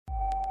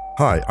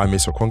Hi, I'm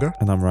Miso Kwonga.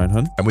 And I'm Ryan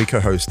Hun. And we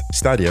co-host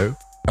Stadio,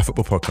 a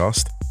football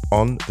podcast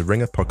on the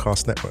Ringer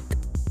Podcast Network.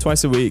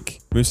 Twice a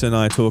week, Musa and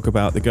I talk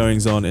about the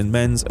goings-on in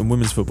men's and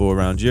women's football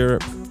around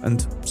Europe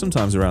and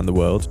sometimes around the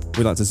world.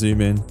 We like to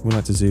zoom in, we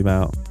like to zoom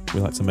out, we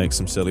like to make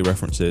some silly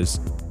references.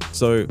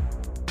 So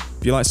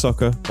if you like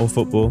soccer or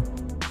football,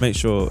 make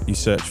sure you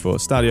search for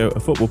Stadio,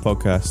 a football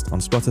podcast on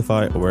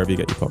Spotify or wherever you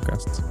get your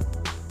podcasts.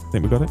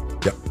 Think we got it?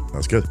 Yep,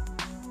 that's good.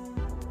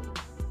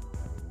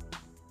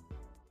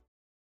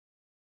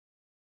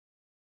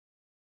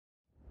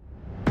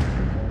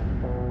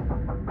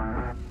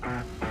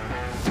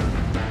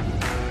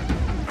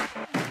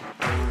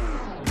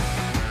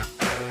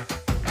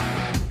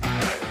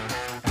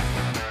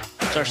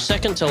 It's our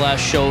second to last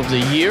show of the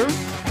year.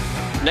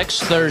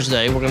 Next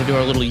Thursday, we're going to do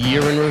our little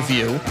year in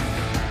review.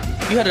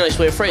 You had a nice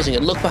way of phrasing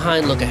it. Look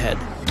behind, look ahead.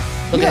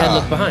 Look ahead,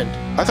 look behind.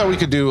 I thought we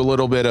could do a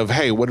little bit of,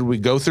 hey, what did we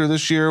go through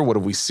this year? What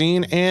have we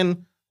seen?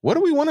 And what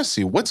do we want to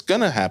see? What's going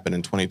to happen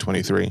in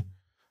 2023?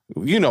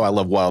 You know I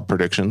love wild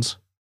predictions.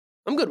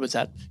 I'm good with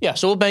that. Yeah,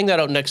 so we'll bang that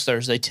out next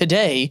Thursday.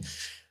 Today,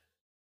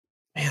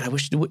 man, I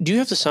wish, do you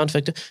have the sound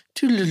effect?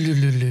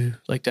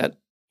 Like that?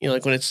 You know,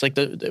 like when it's like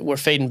we're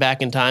fading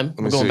back in time.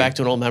 We're going back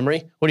to an old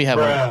memory. What do you have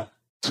on?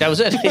 That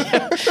was it.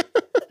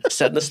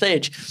 Setting the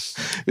stage.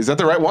 Is that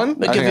the right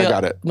one? I think I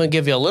got it. I'm going to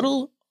give you a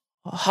little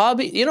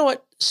hobby. You know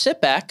what? Sit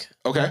back.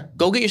 Okay.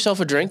 Go get yourself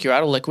a drink. You're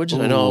out of liquids.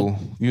 And I know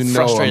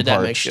frustrated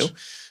that makes you.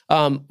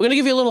 We're going to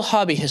give you a little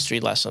hobby history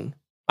lesson.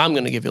 I'm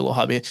going to give you a little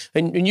hobby.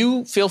 And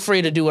you feel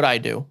free to do what I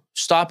do.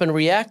 Stop and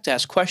react,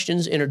 ask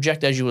questions,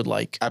 interject as you would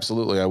like.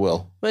 Absolutely, I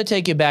will. I'm going to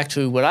take you back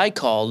to what I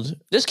called,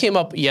 this came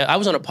up, I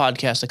was on a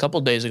podcast a couple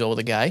of days ago with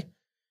a guy.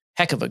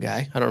 Heck of a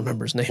guy. I don't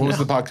remember his name What was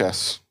the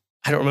podcast?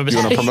 I don't remember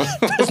his name.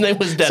 His name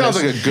was Dennis.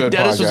 Sounds like a good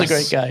Dennis podcast. was a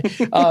great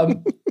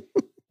guy.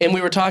 And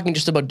we were talking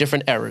just about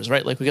different eras,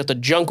 right? Like we got the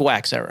junk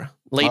wax era,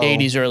 late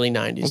 80s, early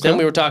 90s. Okay. Then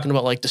we were talking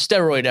about like the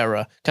steroid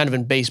era, kind of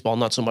in baseball,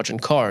 not so much in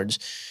cards.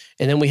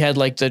 And then we had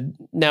like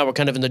now we're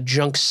kind of in the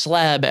junk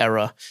slab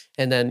era.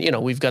 And then, you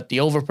know, we've got the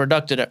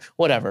overproducted,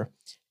 whatever.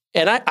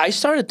 And I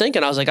started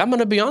thinking, I was like, I'm going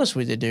to be honest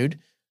with you, dude.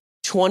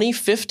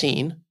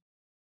 2015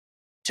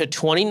 to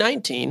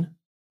 2019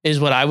 is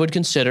what I would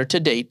consider to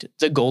date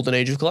the golden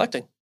age of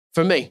collecting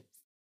for me.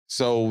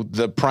 So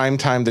the prime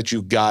time that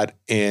you got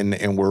in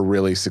and were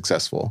really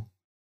successful.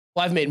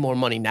 Well, I've made more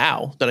money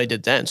now than I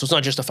did then. So it's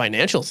not just a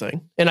financial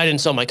thing. And I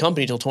didn't sell my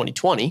company until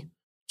 2020.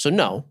 So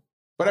no.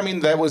 But I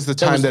mean, that was the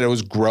time that it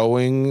was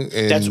growing.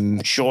 That's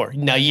sure.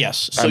 Now,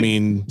 yes. So,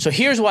 so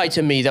here's why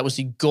to me, that was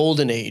the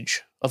golden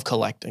age of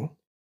collecting.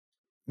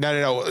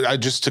 No.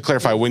 Just to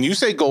clarify, when you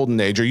say golden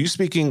age, are you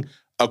speaking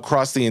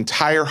across the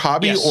entire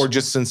hobby or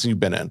just since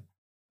you've been in?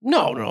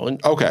 No.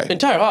 Okay.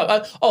 Entire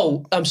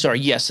hobby. I'm sorry.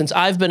 Yes. Since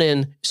I've been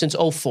in, since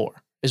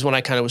 2004 is when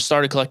I kind of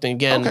started collecting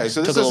again. Okay.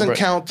 So this doesn't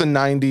count the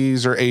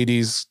 90s or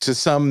 80s. To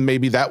some,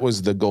 maybe that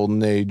was the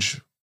golden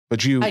age.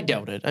 But I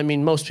doubt it. I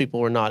mean, most people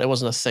were not. It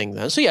wasn't a thing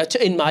then. So yeah,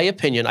 in my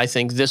opinion, I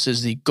think this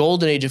is the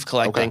golden age of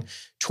collecting,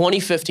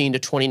 2015 to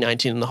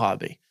 2019 in the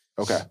hobby.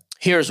 Okay.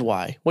 Here's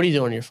why. What are you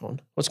doing on your phone?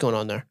 What's going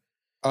on there?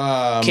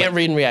 Can't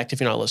read and react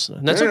if you're not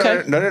listening. That's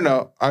okay.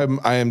 No.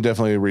 I am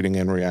definitely reading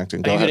and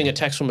reacting. Are you getting a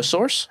text from a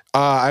source?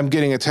 I'm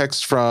getting a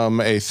text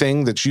from a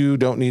thing that you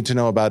don't need to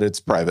know about. It's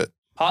private.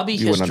 Hobby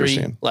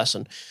history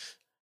lesson.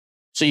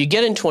 So you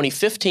get in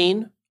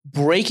 2015.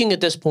 Breaking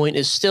at this point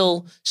is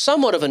still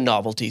somewhat of a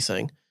novelty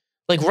thing.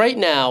 Like right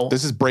now.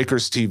 This is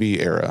Breakers TV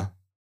era.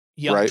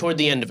 Yeah, right? Toward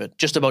the end of it.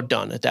 Just about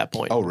done at that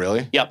point. Oh,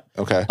 really? Yep.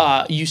 Okay.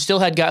 You still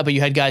had guys, but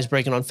you had guys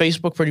breaking on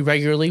Facebook pretty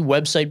regularly.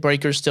 Website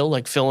breakers still,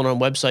 like filling on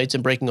websites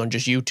and breaking on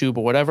just YouTube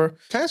or whatever.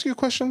 Can I ask you a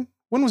question?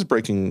 When was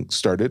breaking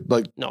started?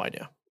 Like, no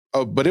idea.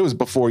 Oh, but it was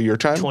before your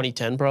time?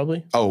 2010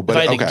 probably. Oh, but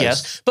if I had to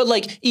guess. But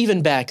like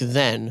even back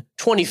then,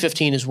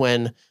 2015 is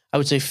when I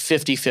would say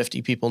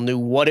 50-50 people knew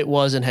what it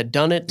was and had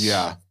done it.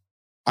 Yeah.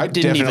 I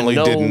definitely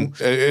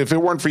didn't. If it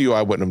weren't for you,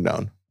 I wouldn't have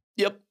known.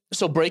 Yep.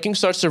 So breaking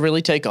starts to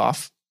really take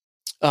off.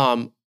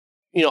 You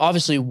know,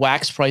 obviously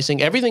wax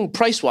pricing, everything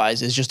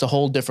price-wise is just a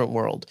whole different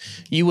world.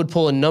 You would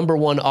pull a number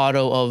one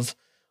auto of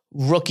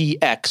rookie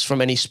X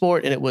from any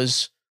sport and it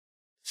was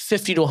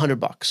 $50 to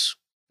 $100.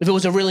 If it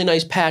was a really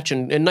nice patch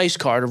and a nice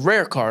card, a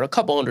rare card, a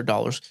couple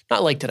 $100,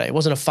 not like today. It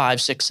wasn't a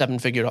 5, 6,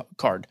 7-figure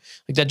card.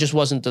 Like that just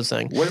wasn't the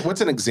thing. What's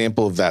an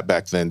example of that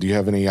back then? Do you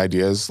have any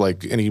ideas?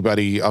 Like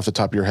anybody off the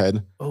top of your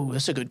head? Oh,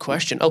 that's a good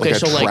question. Okay,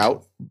 so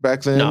Trout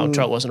back then? No,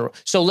 Trout wasn't.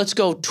 So let's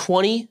go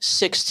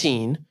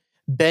 2016.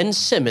 Ben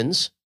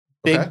Simmons,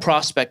 big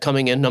prospect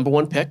coming in, number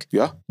one pick.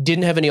 Yeah.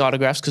 Didn't have any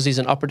autographs because he's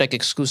an Upper Deck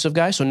exclusive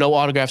guy, so no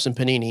autographs in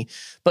Panini.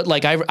 But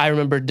like I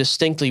remember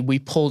distinctly, we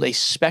pulled a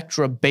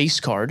Spectra base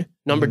card,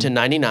 number to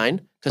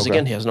 99, because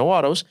again, he has no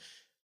autos.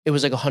 It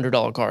was like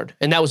 $100 card,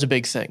 and that was a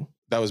big thing.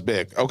 That was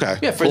big. Okay.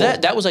 Yeah, for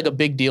that was like a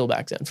big deal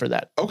back then for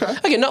that. Okay.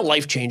 Again, not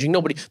life-changing,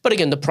 but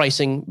again, the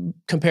pricing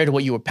compared to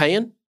what you were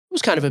paying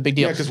was kind of a big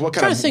deal. Yeah, because what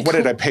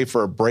did I pay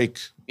for a break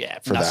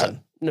for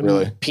nothing. that?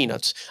 Really?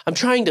 Peanuts. I'm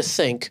trying to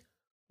think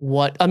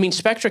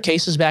Spectra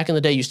cases back in the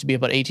day used to be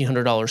about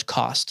 $1,800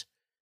 cost.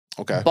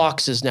 Okay.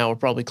 Boxes now are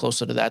probably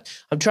closer to that.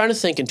 I'm trying to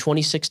think in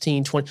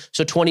 2016,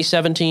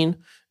 2017,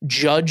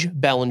 Judge,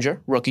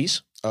 Bellinger,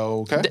 rookies.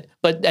 Okay.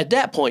 But at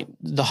that point,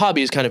 the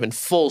hobby is kind of in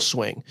full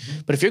swing.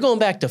 But if you're going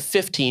back to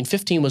 15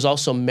 was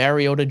also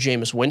Mariota,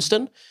 Jameis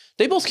Winston.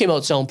 They both came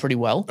out selling pretty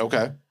well.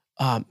 Okay.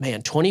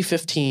 Man,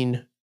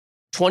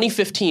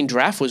 2015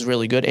 draft was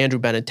really good. Andrew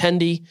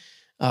Benintendi.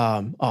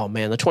 Oh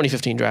man, the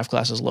 2015 draft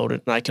class is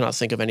loaded, and I cannot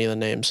think of any of the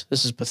names.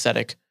 This is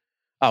pathetic.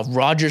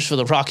 Rodgers for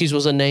the Rockies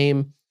was a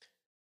name.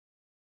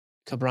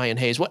 Cabrian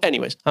Hayes. Well,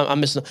 anyways,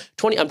 I'm missing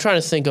 20. I'm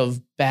trying to think of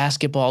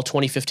basketball.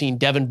 2015,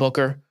 Devin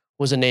Booker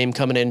was a name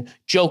coming in.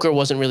 Joker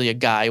wasn't really a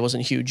guy. He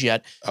wasn't huge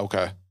yet.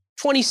 Okay.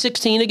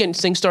 2016, again,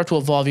 things start to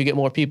evolve. You get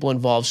more people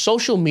involved.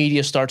 Social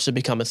media starts to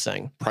become a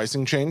thing.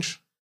 Pricing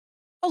change?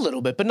 A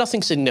little bit, but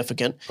nothing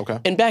significant. Okay.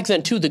 And back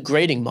then, too, the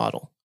grading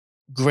model.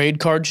 Grade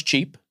cards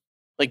cheap.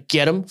 Like,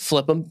 get them,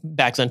 flip them.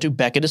 Back then, too,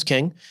 Beckett is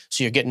king.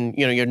 So you're getting,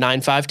 your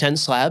 9, 5, 10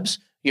 slabs.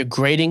 You're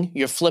grading,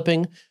 you're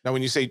flipping. Now,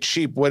 when you say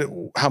cheap,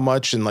 how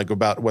much and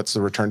about what's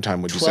the return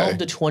time, would you say? 12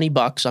 to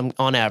 $20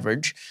 on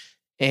average,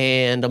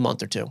 and a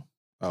month or two.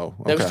 Oh, okay.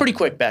 That was pretty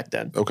quick back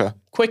then. Okay.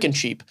 Quick and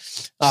cheap.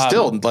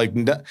 Still,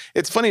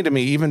 it's funny to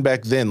me, even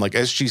back then,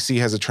 SGC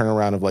has a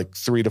turnaround of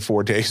 3 to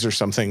 4 days or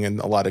something in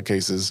a lot of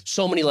cases.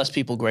 So many less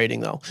people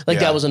grading, though.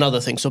 That was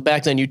another thing. So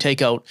back then, you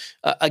take out,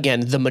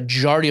 again, the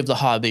majority of the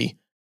hobby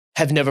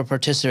have never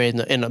participated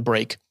in a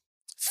break.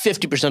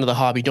 50% of the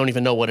hobby don't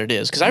even know what it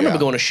is. Because I remember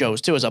going to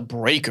shows, too, as a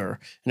breaker,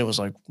 and it was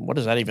like, what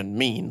does that even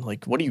mean?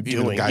 What are you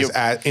doing? The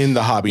guys in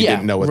the hobby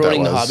didn't know what that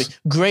was. The hobby.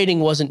 Grading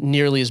wasn't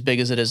nearly as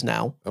big as it is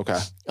now. Okay.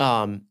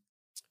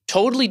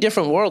 Totally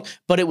different world,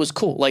 but it was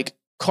cool.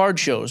 Card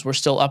shows were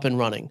still up and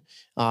running.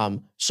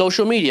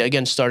 Social media,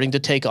 again, starting to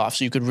take off,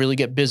 so you could really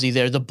get busy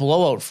there. The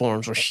blowout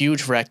forums were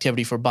huge for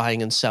activity for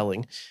buying and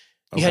selling.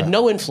 You had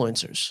no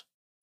influencers.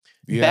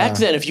 Yeah. Back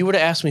then, if you were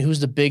to ask me who's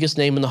the biggest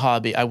name in the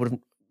hobby,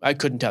 I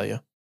couldn't tell you.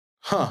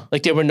 Huh.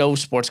 There were no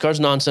sports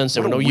cards nonsense.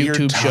 There were no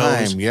YouTube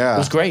shows. Yeah. It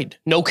was great.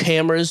 No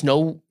cameras,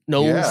 no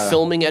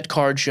filming at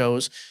card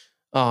shows.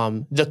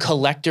 The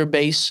collector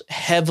base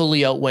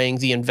heavily outweighing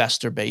the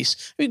investor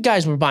base.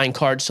 Guys were buying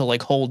cards to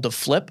hold to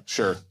flip.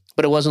 Sure.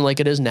 But it wasn't like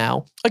it is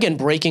now. Again,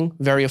 breaking,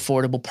 very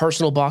affordable.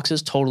 Personal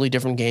boxes, totally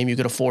different game. You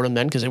could afford them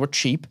then because they were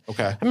cheap.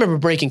 Okay. I remember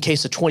breaking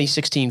case of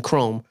 2016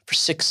 Chrome for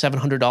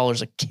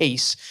 $600-$700 a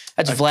case.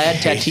 That's Vlad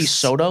Tatis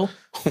Soto.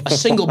 A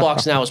single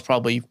box now is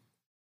probably,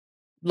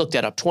 look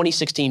that up,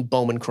 2016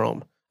 Bowman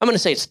Chrome. I'm going to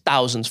say it's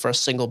thousands for a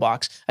single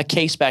box. A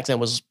case back then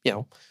was,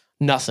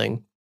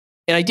 nothing.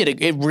 And I did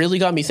it. It really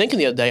got me thinking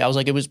the other day. I was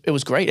like, it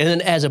was great. And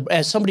then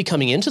as somebody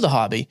coming into the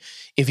hobby,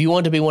 if you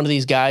want to be one of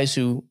these guys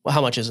who,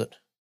 how much is it?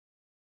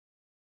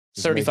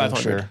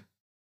 3,500. Sure.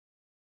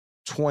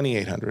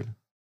 2,800.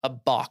 A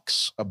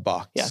box. A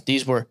box. Yeah,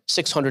 these were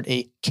 600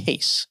 a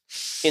case.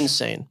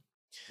 Insane.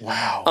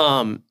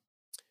 Wow.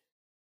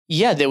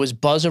 Yeah, there was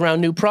buzz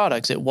around new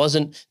products. It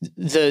wasn't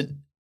the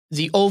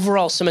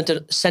overall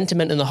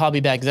sentiment in the hobby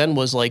back then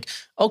was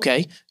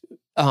okay,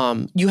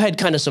 you had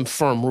kind of some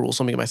firm rules.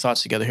 Let me get my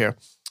thoughts together here.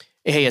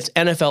 Hey, it's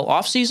NFL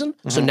offseason,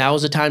 so now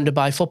is the time to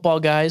buy football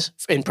guys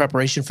in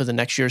preparation for the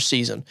next year's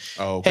season.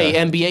 Oh, okay.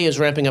 Hey, NBA is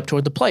ramping up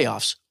toward the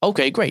playoffs.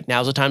 Okay, great.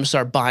 Now's the time to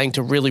start buying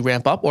to really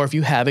ramp up, or if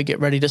you have it, get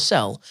ready to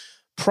sell.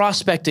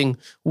 Prospecting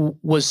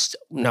was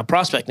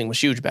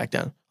huge back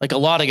then. A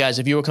lot of guys,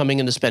 if you were coming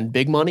in to spend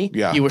big money,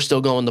 you were still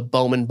going the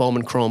Bowman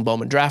Chrome,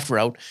 Bowman draft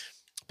route.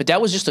 But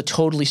that was just a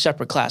totally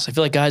separate class. I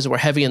feel like guys that were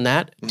heavy in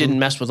that didn't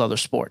mess with other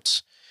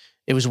sports.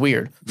 It was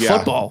weird. Yeah.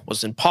 Football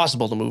was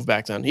impossible to move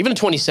back then. Even in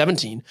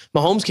 2017,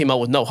 Mahomes came out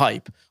with no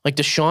hype.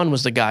 Deshaun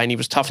was the guy, and he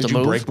was tough to move. Did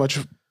you break much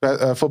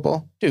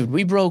football? Dude,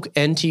 we broke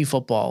NT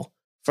football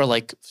for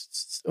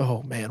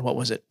oh man, what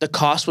was it? The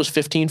cost was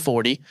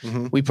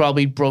 $1,540. We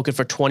probably broke it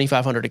for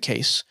 $2,500 a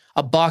case.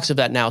 A box of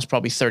that now is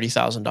probably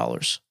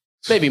 $30,000,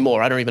 maybe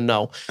more. I don't even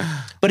know.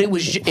 But it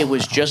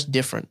was just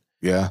different.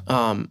 Yeah.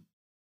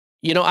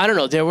 I don't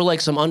know. There were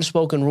some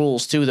unspoken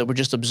rules too that were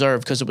just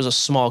observed because it was a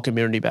small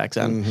community back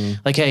then.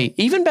 Hey,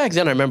 even back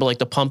then, I remember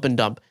the pump and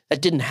dump.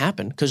 That didn't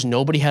happen because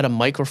nobody had a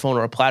microphone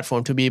or a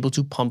platform to be able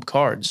to pump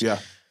cards. Yeah.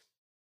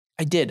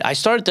 I did. I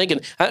started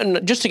thinking,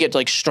 and just to get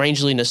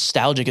strangely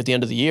nostalgic at the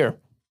end of the year,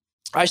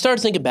 I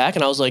started thinking back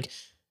and I was like,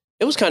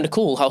 it was kind of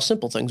cool how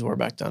simple things were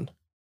back then.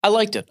 I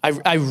liked it.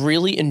 I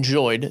really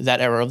enjoyed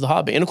that era of the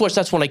hobby. And of course,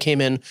 that's when I came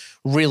in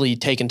really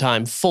taking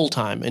time, full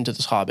time into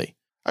this hobby.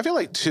 I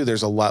feel too,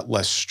 there's a lot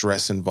less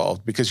stress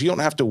involved because you don't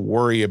have to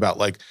worry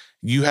about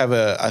you have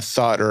a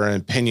thought or an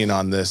opinion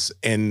on this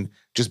and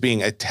just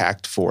being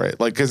attacked for it.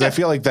 Because I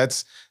feel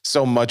that's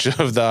so much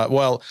of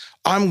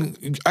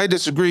I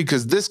disagree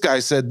because this guy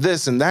said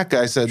this and that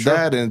guy said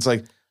that. And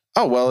it's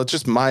oh, well, it's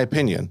just my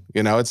opinion.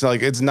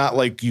 It's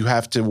not you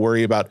have to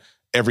worry about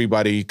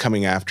everybody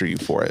coming after you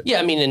for it. Yeah,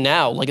 I mean, and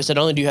now, like I said,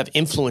 not only do you have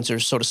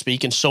influencers, so to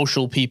speak, and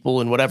social people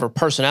and whatever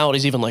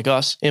personalities, even like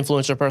us,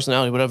 influencer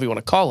personality, whatever you want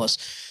to call us.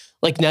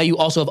 Now you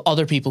also have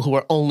other people who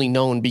are only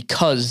known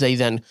because they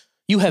then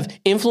You have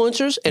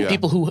influencers and Yeah.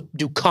 people who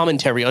do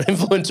commentary on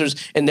influencers,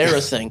 and they're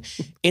a thing.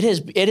 It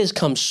has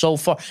come so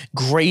far.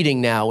 Grading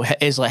now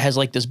has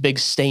like this big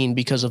stain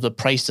because of the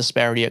price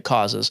disparity it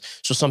causes.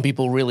 So some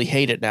people really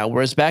hate it now,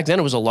 whereas back then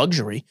it was a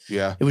luxury.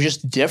 Yeah. It was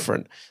just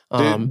different.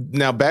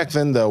 Now, back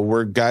then, though,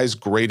 were guys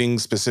grading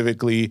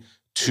specifically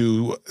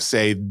to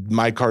say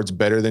my card's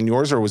better than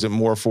yours, or was it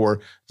more for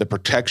the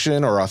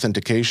protection or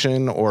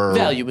authentication or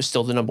Value was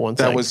still the number one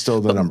thing. That was still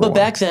the number but one. But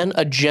back then,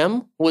 a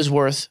gem was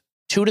worth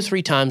 2 to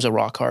 3 times a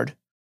raw card.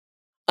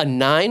 A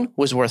 9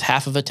 was worth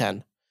half of a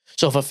 10.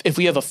 So if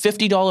we have a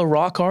 $50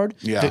 raw card,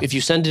 if you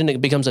send it in, it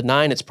becomes a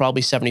 9, it's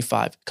probably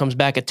 75. Comes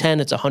back at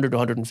 10, it's 100 to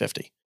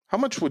 150. How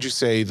much would you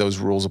say those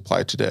rules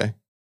apply today?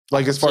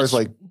 Like as far as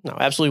like... No,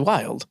 absolutely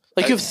wild.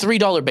 Like you have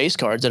 $3 base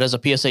cards that has a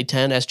PSA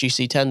 10,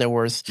 SGC 10, they're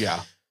worth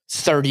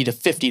 $30 to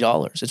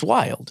 $50. It's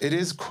wild. It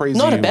is crazy.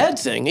 Not a bad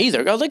thing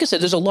either. Like I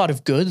said, there's a lot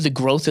of good. The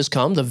growth has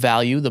come, the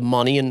value, the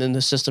money, and then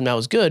the system now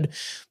is good.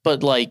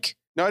 But like...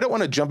 No, I don't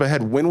want to jump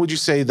ahead. When would you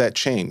say that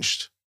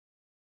changed?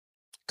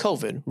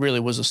 COVID really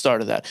was the start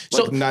of that.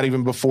 Like so not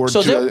even before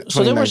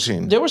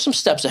 2019. There were some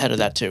steps ahead of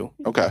that too.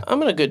 Okay. I'm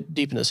going to go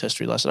deep in this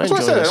history lesson. That's what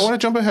I said. I don't want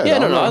to jump ahead. Yeah,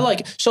 no, I like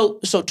it. So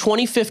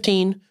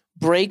 2015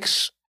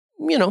 breaks,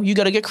 you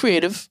got to get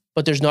creative,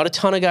 but there's not a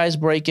ton of guys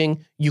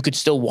breaking. You could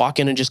still walk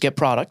in and just get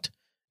product.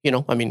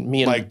 I mean,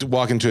 me and... Like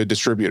walk into a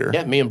distributor.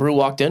 Yeah, me and Brew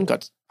walked in,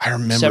 got I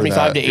remember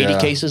 75 that. to 80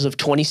 cases of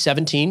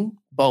 2017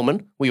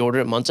 Bowman. We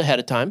ordered it months ahead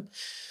of time.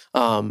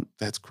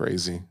 That's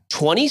crazy.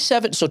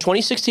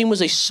 2016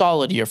 was a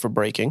solid year for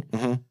breaking.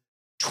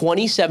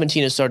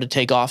 2017 has started to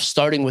take off,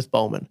 starting with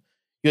Bowman.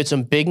 You had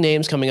some big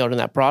names coming out in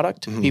that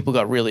product. People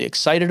got really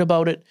excited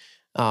about it.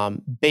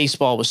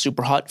 Baseball was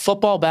super hot.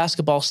 Football,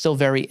 basketball, still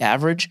very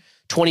average.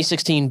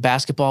 2016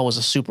 basketball was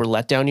a super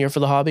letdown year for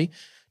the hobby.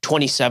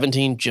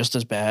 2017, just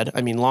as bad.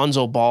 I mean,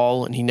 Lonzo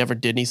Ball, and he never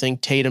did anything.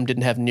 Tatum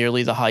didn't have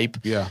nearly the hype.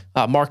 Yeah.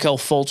 Markelle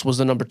Fultz was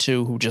the number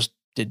 2 who just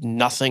did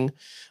nothing.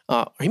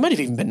 He might have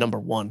even been number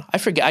 1. I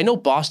forget. I know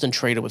Boston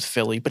traded with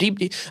Philly, but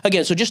he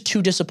again, so just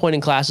 2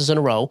 disappointing classes in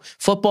a row.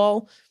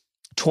 Football,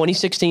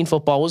 2016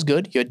 football was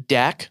good. You had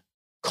Dak,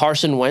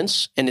 Carson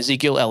Wentz, and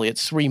Ezekiel Elliott,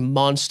 3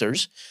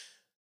 monsters.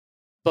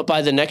 But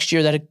by the next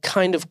year, that had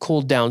kind of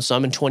cooled down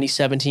some, and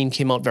 2017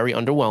 came out very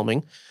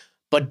underwhelming.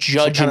 But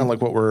Judge... So kind of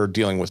like what we're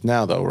dealing with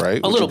now, though,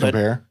 right? A little bit.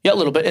 Compare? Yeah, a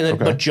little bit. And then,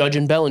 but Judge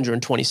and Bellinger in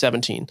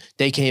 2017,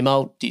 they came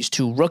out, these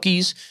 2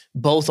 rookies,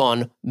 both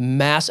on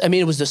mass... I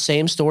mean, it was the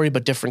same story,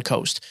 but different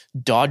coast.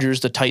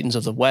 Dodgers, the Titans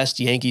of the West,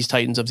 Yankees,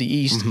 Titans of the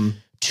East.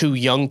 2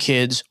 young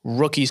kids,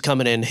 rookies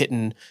coming in,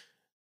 hitting...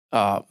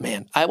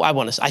 man,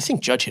 I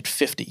think Judge hit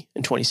 50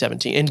 in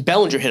 2017, and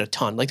Bellinger hit a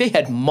ton. Like, they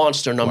had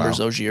monster numbers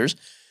those years.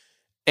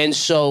 And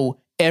so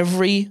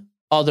every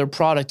other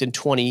product in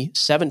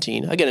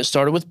 2017, again, it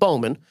started with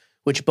Bowman,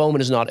 which Bowman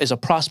is a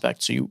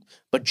prospect.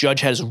 But Judge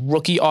has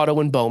rookie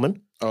auto in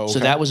Bowman. Oh, okay. So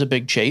that was a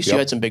big chase. You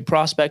had some big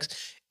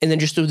prospects. And then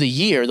just through the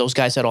year, those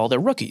guys had all their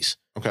rookies.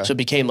 Okay. So it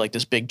became like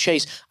this big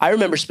chase. I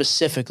remember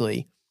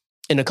specifically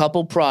in a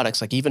couple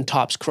products, like even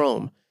Topps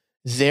Chrome,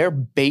 their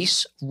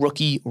base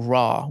rookie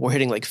raw were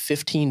hitting like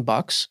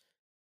 $15.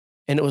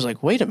 And it was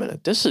like, wait a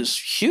minute, this is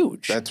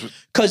huge. That's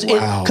because a big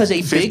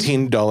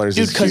 $15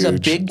 is huge. A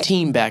big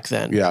team back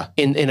then. Yeah.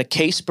 In a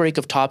case break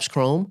of Topps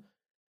Chrome,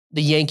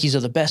 the Yankees are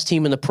the best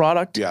team in the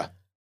product. Yeah.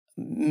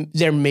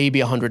 There may be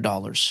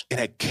 $100 in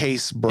a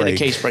case break. In a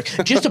case break,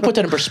 just to put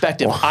that in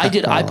perspective,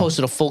 I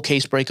posted a full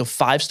case break of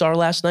 5-star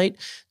last night.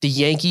 The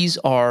Yankees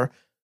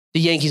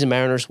and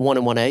Mariners 1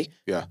 and 1A.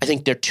 Yeah. I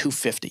think they're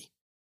 $250.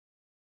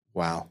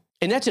 Wow.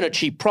 And that's in a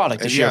cheap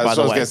product this year, by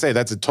the way. I was going to say,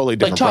 that's a totally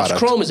different product. Topps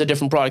Chrome is a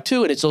different product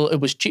too, and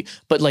it was cheap.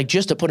 But like,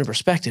 just to put in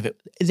perspective,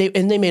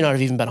 they may not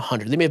have even been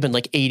 $100. They may have been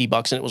like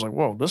 $80, and it was like,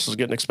 whoa, this is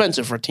getting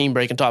expensive for a team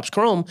break in Topps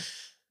Chrome.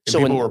 So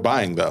people were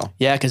buying though.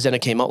 Yeah, because then it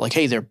came out like,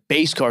 hey, their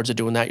base cards are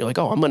doing that. You're like,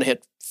 oh, I'm going to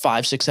hit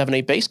 5, 6, 7,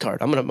 8 base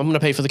card. I'm gonna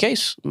pay for the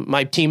case,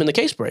 my team in the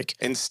case break.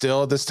 And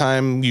still at this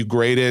time, you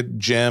graded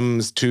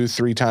gems 2,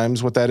 3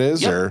 times what that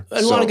is? Yep. Or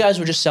a lot of guys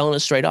were just selling it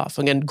straight off.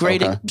 Again,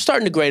 grading,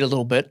 starting to grade a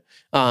little bit.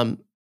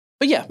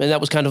 But yeah, and that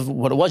was kind of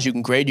what it was. You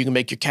can grade, you can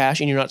make your cash,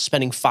 and you're not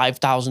spending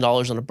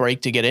 $5,000 on a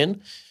break to get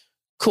in.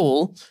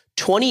 Cool.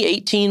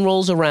 2018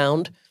 rolls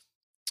around.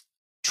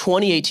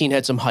 2018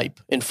 had some hype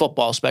in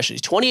football, especially.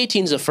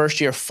 2018 is the first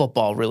year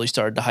football really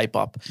started to hype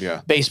up. Yeah.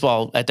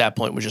 Baseball at that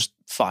point was just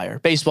fire.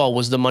 Baseball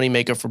was the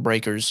moneymaker for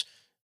breakers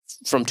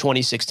from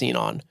 2016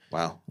 on.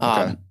 Wow.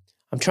 Okay.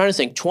 I'm trying to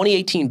think.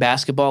 2018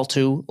 basketball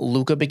too.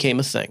 Luka became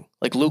a thing.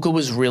 Like Luka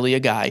was really a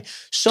guy.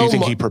 So do you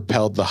think he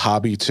propelled the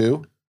hobby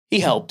too? He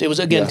helped. It was,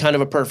 again, kind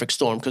of a perfect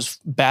storm because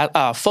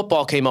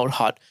football came out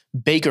hot.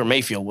 Baker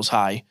Mayfield was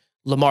high.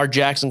 Lamar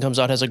Jackson comes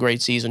out, has a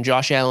great season.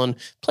 Josh Allen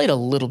played a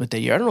little bit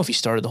that year. I don't know if he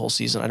started the whole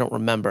season. I don't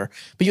remember.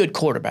 But you had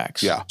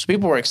quarterbacks. Yeah. So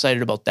people were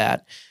excited about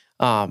that.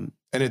 And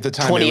at the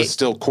time, it was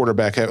still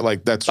quarterback.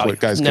 Like, that's what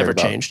guys cared never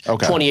about. Changed.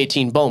 Okay.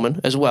 2018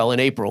 Bowman as well in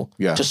April.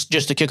 Yeah.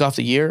 Just to kick off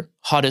the year,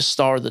 hottest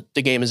star that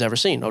the game has ever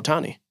seen,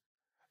 Ohtani.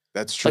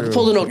 That's true. Like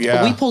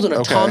we pulled an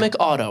atomic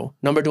auto,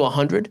 number to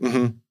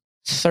 100.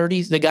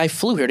 The guy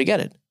flew here to get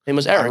it. Name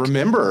was Eric. I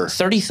remember.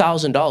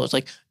 $30,000.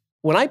 Like,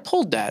 when I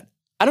pulled that,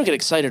 I don't get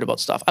excited about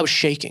stuff. I was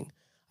shaking.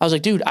 I was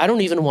like, dude, I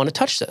don't even want to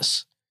touch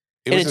this.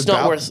 It's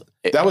not worth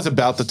it. That was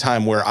about the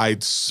time where I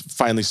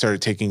finally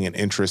started taking an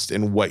interest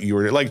in what you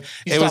were like.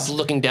 You stopped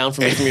looking down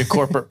from your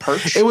corporate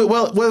perch. It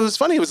was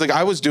funny. It was like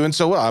I was doing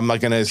so well. I'm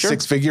like in a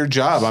 6-figure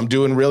job. I'm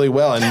doing really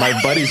well, and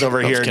my buddies over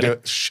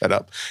here. Shut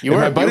up.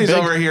 My buddies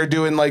over here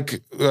doing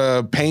like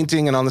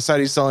painting, and on the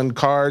side he's selling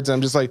cards.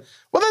 I'm just like,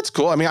 well, that's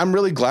cool. I mean, I'm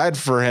really glad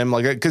for him,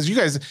 like because you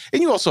guys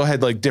and you also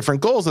had like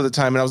different goals at the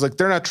time, and I was like,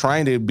 they're not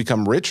trying to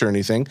become rich or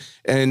anything.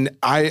 And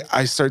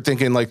I started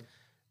thinking like,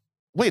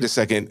 wait a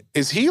second,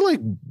 is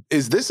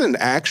this an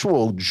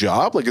actual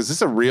job? Like, is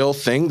this a real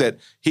thing that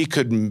he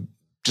could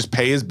just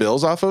pay his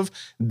bills off of?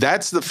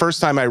 That's the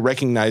first time I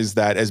recognized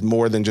that as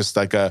more than just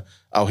like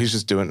he's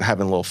just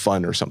having a little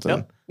fun or something.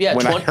 Yep. Yeah.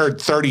 When I heard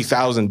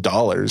 $30,000.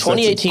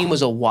 2018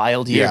 was a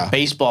wild year. Yeah.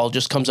 Baseball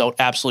just comes out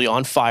absolutely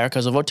on fire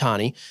because of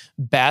Ohtani.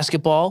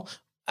 Basketball,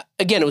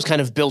 again, it was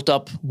kind of built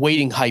up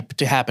waiting hype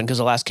to happen because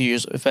the last few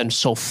years have been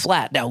so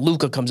flat. Now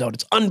Luka comes out.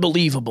 It's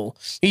unbelievable.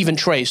 Even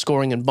Trey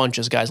scoring in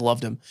bunches. Guys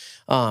loved him.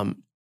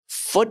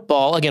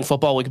 Football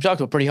we could talk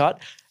about pretty hot.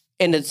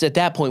 And it's at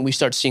that point we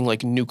start seeing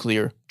like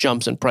nuclear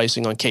jumps in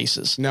pricing on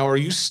cases. Now, are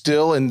you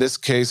still in this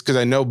case? Because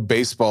I know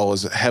baseball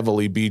is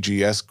heavily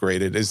BGS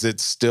graded. Is it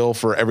still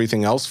for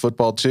everything else,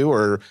 football too?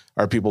 Or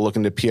are people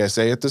looking to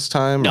PSA at this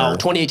time? No,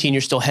 2018,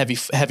 you're still heavy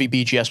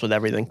BGS with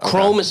everything. Okay.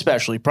 Chrome,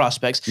 especially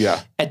prospects.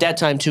 Yeah. At that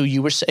time too,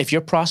 if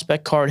your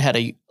prospect card had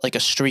a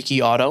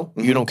streaky auto,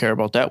 you don't care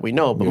about that. We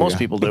know, but most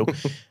people do.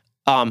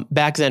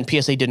 Back then,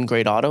 PSA didn't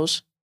grade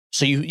autos.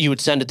 So you would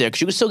send it there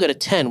because you could still get a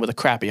 10 with a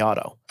crappy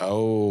auto.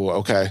 Oh,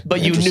 okay. But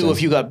you knew if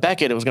you got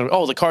Beckett, it was going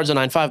to, the card's a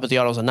 9.5, but the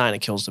auto's a 9, it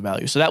kills the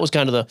value. So that was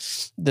kind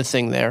of the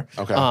thing there.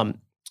 Okay.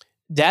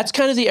 That's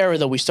kind of the era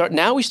that we start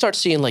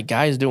seeing like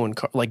guys doing,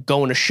 like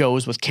going to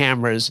shows with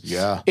cameras.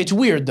 Yeah. It's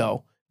weird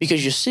though,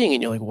 because you're seeing it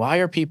and you're like, why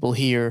are people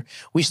here?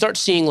 We start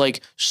seeing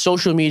like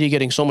social media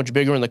getting so much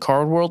bigger in the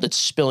card world, it's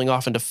spilling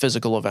off into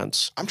physical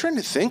events. I'm trying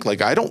to think.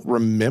 Like, I don't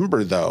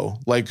remember though.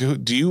 Like,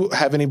 do you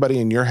have anybody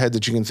in your head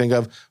that you can think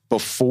of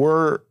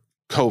before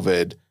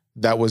COVID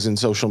that was in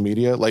social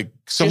media? Like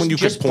someone you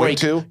could point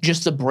to?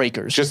 Just the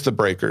breakers. Just the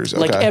breakers.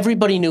 Okay. Like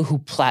everybody knew who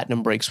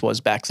Platinum Breaks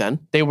was back then.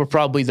 They were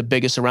probably the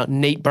biggest around.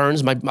 Nate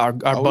Burns, my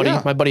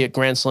buddy at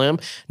Grand Slam.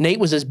 Nate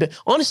was as big.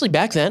 Honestly,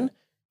 back then,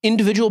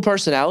 individual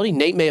personality,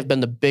 Nate may have been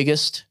the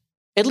biggest,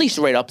 at least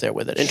right up there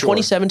with it. In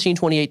 2017,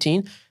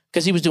 2018,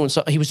 because he was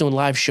doing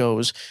live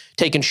shows,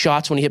 taking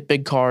shots when he hit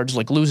big cards,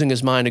 like losing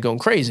his mind and going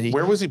crazy.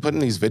 Where was he putting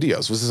these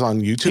videos? Was this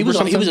on YouTube or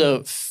something? He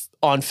was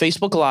on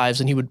Facebook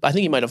Lives, and I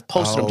think he might have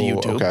posted them to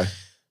YouTube. Okay.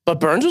 But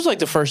Burns was like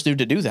the first dude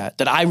to do that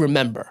I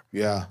remember.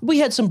 Yeah. We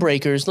had some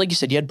breakers. Like you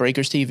said, you had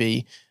Breakers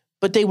TV,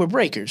 but they were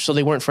breakers, so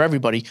they weren't for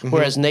everybody. Mm-hmm.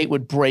 Whereas Nate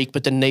would break,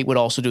 but then Nate would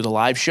also do the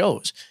live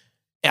shows.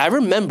 I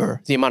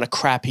remember the amount of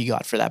crap he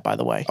got for that, by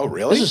the way. Oh,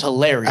 really? This is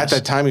hilarious. At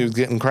that time, he was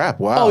getting crap.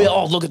 Wow. Oh, yeah.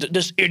 Oh, look at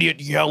this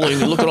idiot yelling.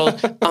 Look at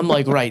all. I'm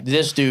like, right,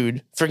 this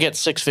dude, forget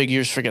 6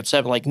 figures, forget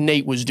 7, like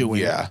Nate was doing.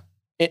 Yeah.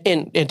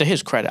 And to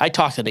his credit, I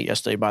talked to Nate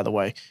yesterday, by the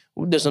way.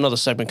 There's another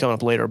segment coming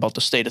up later about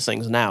the state of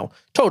things now.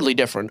 Totally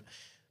different.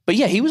 But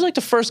yeah, he was like the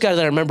first guy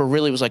that I remember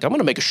really was like, I'm going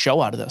to make a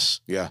show out of this.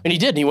 Yeah. And he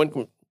did. And he went,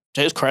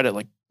 to his credit,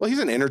 like. Well, he's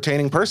an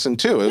entertaining person,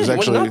 too. It was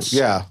actually,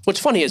 yeah. What's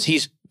funny is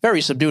he's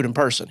very subdued in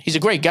person. He's a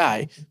great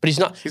guy, but he's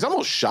not. He's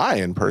almost shy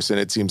in person,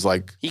 it seems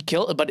like. He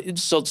killed it, but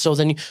so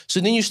then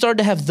you start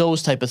to have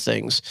those type of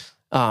things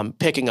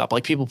picking up,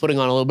 like people putting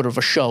on a little bit of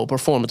a show,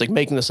 performance, like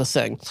making this a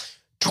thing.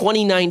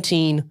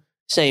 2019,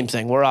 same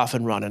thing. We're off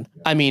and running.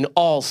 I mean,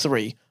 all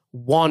three.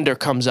 Wander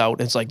comes out.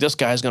 And it's like, this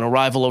guy's going to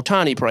rival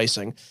Ohtani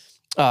pricing.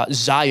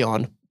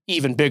 Zion,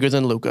 even bigger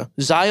than Luka.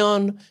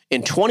 Zion,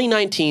 in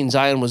 2019,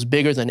 Zion was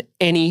bigger than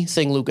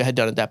anything Luka had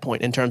done at that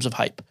point in terms of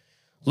hype.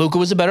 Luka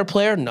was a better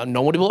player.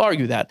 Nobody will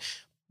argue that.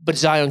 But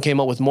Zion came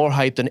out with more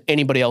hype than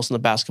anybody else in the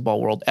basketball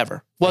world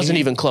ever. Wasn't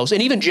even close.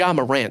 And even Ja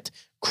Morant,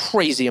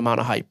 crazy amount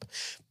of hype.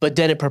 But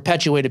then it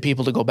perpetuated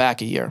people to go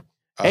back a year.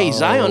 Hey,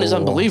 Zion is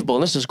unbelievable,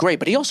 and this is great.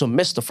 But he also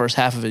missed the first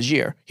half of his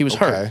year. He was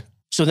hurt.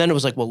 So then it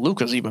was like, well,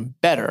 Luka's even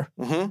better.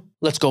 Mm-hmm.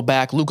 Let's go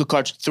back. Luka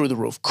cards through the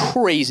roof.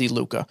 Crazy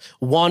Luka.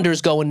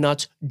 Wander's going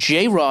nuts.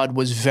 J-Rod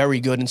was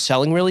very good and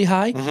selling really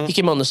high. Mm-hmm. He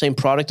came out on the same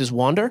product as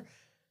Wander.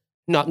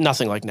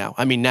 Nothing like now.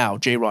 I mean, now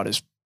J-Rod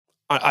is,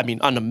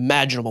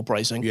 unimaginable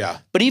pricing. Yeah.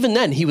 But even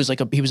then, he was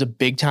a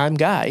big time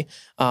guy.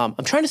 I'm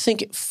trying to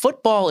think.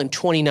 Football in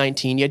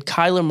 2019, you had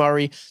Kyler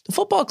Murray. The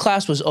football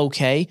class was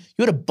okay.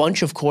 You had a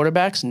bunch of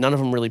quarterbacks. None of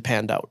them really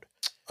panned out.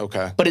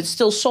 Okay. But it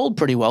still sold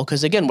pretty well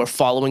because, again, we're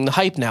following the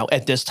hype now.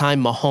 At this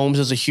time, Mahomes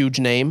is a huge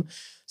name.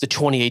 The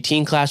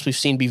 2018 class we've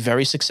seen be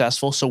very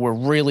successful, so we're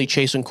really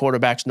chasing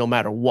quarterbacks no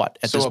matter what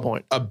at this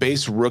point. A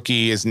base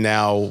rookie is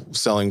now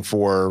selling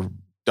for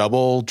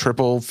double,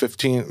 triple,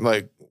 15,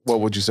 like, what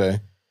would you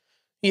say?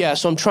 Yeah,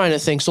 so I'm trying to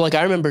think. So, like,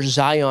 I remember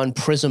Zion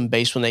Prism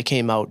base when they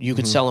came out. You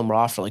could sell them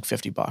raw for like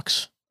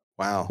 $50.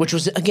 Wow. Which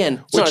was,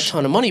 again, it's not a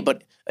ton of money,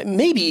 but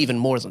maybe even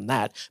more than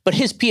that. But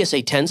his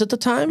PSA 10s at the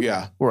time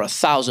were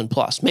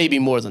 $1,000+, maybe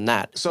more than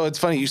that. So it's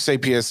funny you say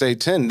PSA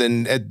 10.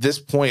 Then at this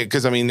point,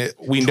 because I mean,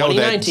 we know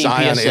that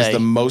Zion PSA. is the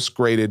most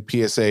graded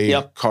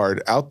PSA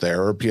card out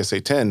there, or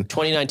PSA 10.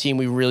 2019,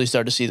 we really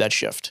started to see that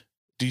shift.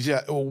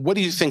 What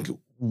do you think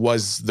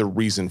was the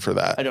reason for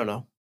that? I don't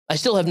know. I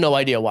still have no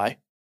idea why.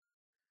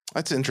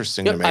 That's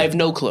interesting to me. I have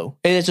no clue.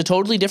 And it's a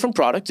totally different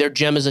product. Their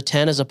gem is a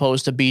 10 as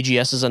opposed to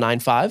BGS is a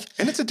 9.5.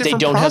 And it's a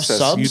different process. Have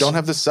subs. You don't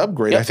have the sub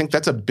grade. I think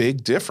that's a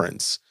big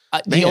difference.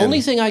 The only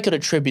thing I could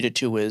attribute it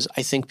to is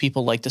I think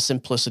people like the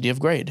simplicity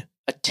of grade.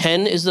 A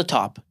 10 is the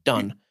top,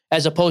 done.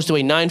 As opposed to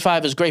a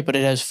 9.5 is great, but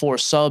it has 4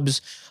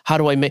 subs. How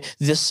do I make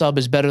this sub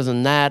is better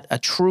than that? A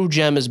true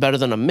gem is better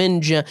than a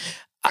min gem.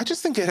 I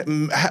just think it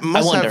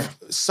must have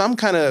some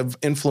kind of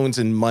influence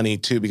in money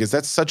too, because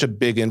that's such a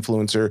big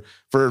influencer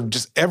for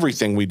just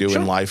everything we do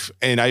in life.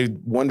 And I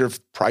wonder if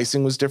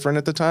pricing was different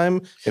at the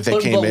time, if they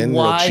came in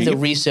why real cheap. The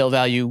resale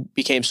value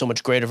became so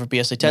much greater for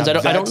PSA 10s,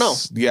 I don't know.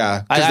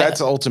 Yeah, because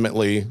that's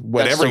ultimately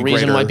what that's every the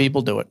reason why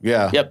people do it.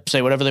 Yeah. Yep,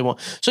 say whatever they want.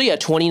 So yeah,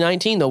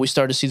 2019 though, we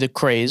started to see the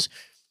craze.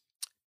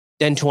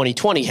 Then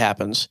 2020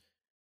 happens.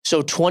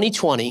 So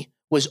 2020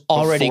 was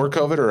already before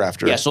COVID or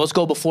after? Yeah, so let's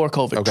go before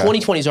COVID. Okay.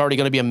 2020 is already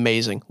going to be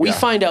amazing. We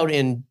find out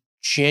in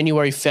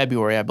January,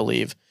 February, I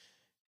believe,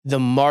 The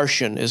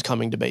Martian is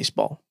coming to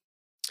baseball.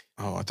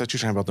 Oh, I thought you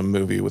were talking about the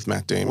movie with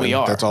Matt Damon. We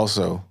are. That's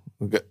also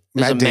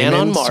Matt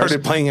Damon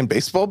started playing in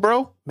baseball,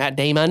 bro. Matt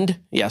Damon,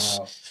 yes.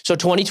 Wow. So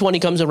 2020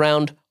 comes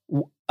around.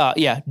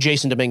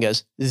 Jason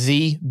Dominguez,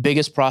 the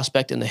biggest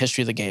prospect in the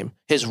history of the game.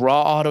 His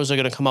raw autos are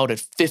going to come out at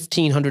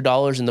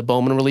 $1,500 in the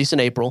Bowman release in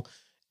April.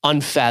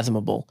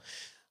 Unfathomable.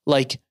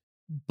 Like,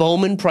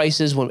 Bowman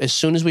prices, as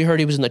soon as we heard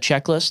he was in the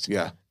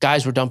checklist,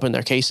 guys were dumping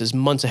their cases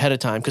months ahead of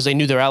time because they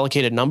knew their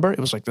allocated number. It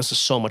was like, this is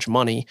so much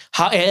money.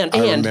 I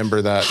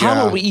remember that.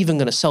 How are we even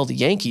going to sell the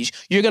Yankees?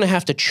 You're going to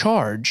have to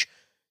charge.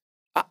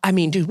 I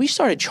mean, dude, we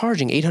started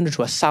charging $800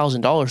 to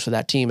 $1,000 for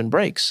that team in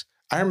breaks.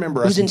 I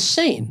remember it was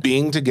insane.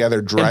 Being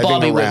together, driving and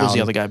Bobby around. Witt was the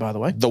other guy, by the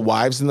way. The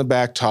wives in the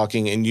back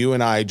talking, and you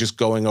and I just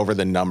going over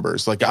the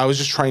numbers. Like, I was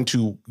just trying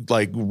to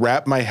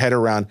wrap my head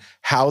around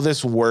how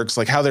this works.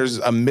 Like, how there's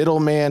a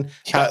middleman.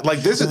 Why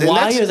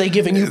are they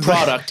giving you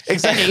product at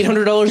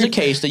 $800 a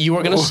case that you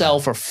are going to sell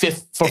for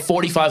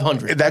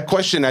 $4,500? That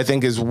question, I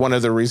think, is one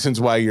of the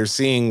reasons why you're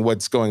seeing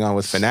what's going on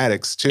with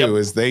Fanatics too.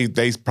 Is they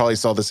probably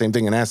saw the same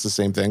thing and asked the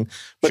same thing.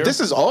 But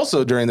this is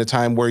also during the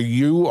time where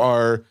you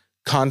are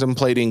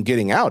contemplating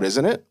getting out,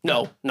 isn't it?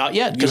 No, not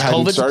yet. Because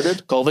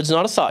COVID's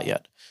not a thought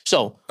yet.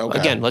 So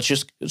again,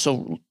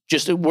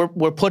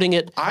 we're putting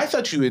it. I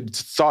thought you had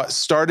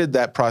started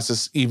that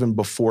process even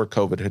before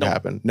COVID had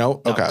happened.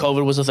 No, okay.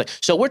 COVID was the thing.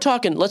 So we're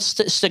talking. Let's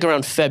stick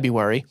around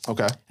February.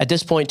 Okay. At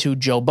this point, too,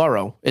 Joe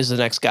Burrow is the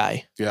next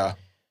guy. Yeah.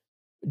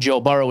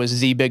 Joe Burrow is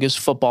the biggest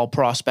football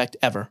prospect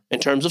ever in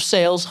terms of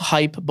sales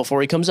hype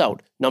before he comes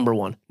out. Number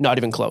one, not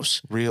even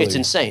close. Really, it's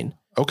insane.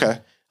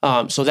 Okay.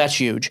 So that's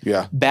huge.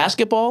 Yeah.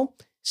 Basketball,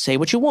 say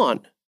what you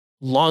want.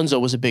 Lonzo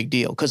was a big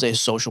deal because of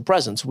his social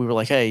presence. We were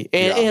like, hey,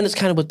 and it's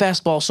kind of with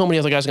basketball, so many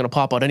other guys are going to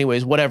pop out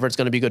anyways, whatever, it's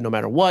going to be good no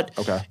matter what.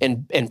 Okay.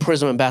 And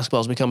Prism and basketball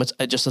has become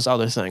just this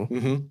other thing.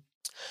 Mm-hmm.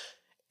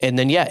 And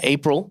then,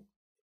 April.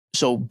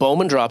 So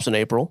Bowman drops in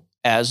April,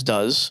 as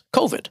does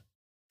COVID.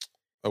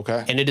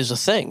 Okay. And it is a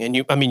thing. And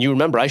you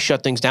remember I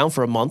shut things down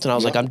for a month and I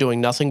was like, I'm doing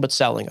nothing but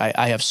selling.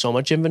 I have so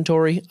much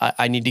inventory.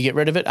 I need to get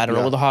rid of it. I don't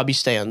know where the hobby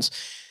stands.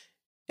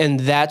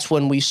 And that's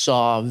when we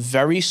saw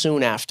very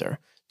soon after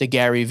the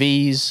Gary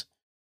V's,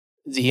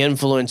 the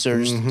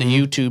influencers, the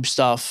YouTube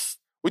stuff.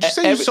 Would you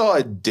say you saw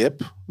a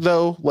dip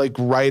though, like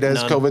right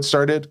as COVID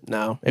started?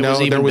 No,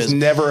 there was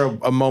never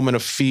a moment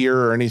of fear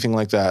or anything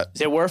like that.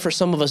 There were for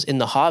some of us in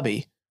the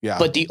hobby,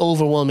 but the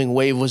overwhelming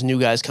wave was new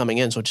guys coming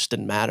in, so it just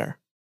didn't matter.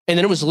 And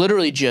then it was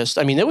literally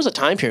there was a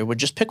time period where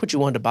just pick what you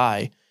wanted to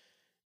buy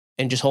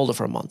and just hold it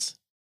for a month.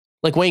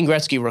 Like Wayne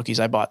Gretzky rookies,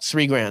 I bought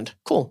 $3,000.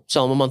 Cool.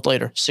 Sell them a month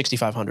later,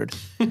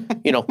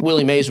 $6,500.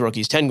 Willie Mays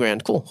rookies,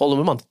 $10,000. Cool. Hold them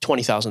a month,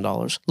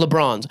 $20,000.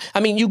 LeBron's.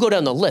 You go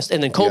down the list,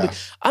 and then Kobe.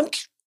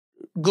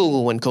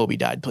 Google when Kobe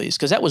died, please,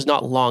 because that was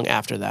not long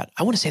after that.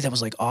 I want to say that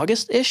was like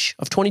August-ish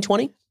of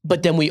 2020.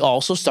 But then we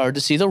also started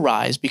to see the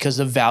rise because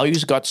the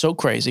values got so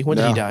crazy. When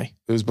did he die?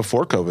 It was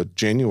before COVID,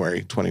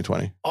 January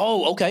 2020.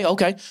 Oh,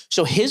 okay.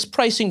 So his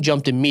pricing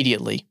jumped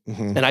immediately,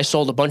 and I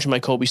sold a bunch of my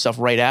Kobe stuff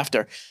right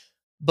after.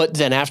 But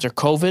then after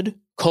COVID,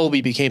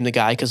 Kobe became the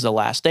guy because of The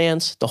Last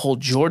Dance, the whole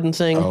Jordan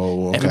thing.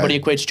 Oh, okay. Everybody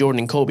equates Jordan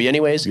and Kobe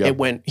anyways.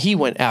 Yep. He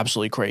went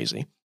absolutely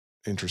crazy.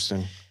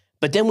 Interesting.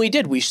 But then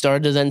we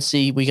started to then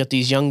see, we got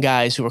these young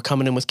guys who were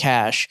coming in with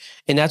cash.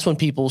 And that's when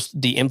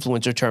the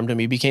influencer term to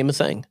me became a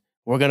thing.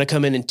 We're going to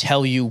come in and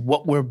tell you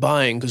what we're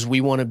buying because we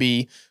want to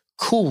be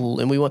cool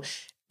and we want...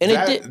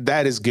 And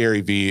that is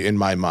Gary V in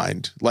my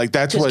mind. Like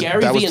that was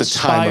the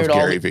time of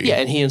Gary V. Yeah,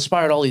 and he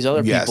inspired all these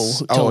other people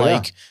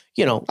to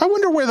I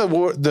wonder where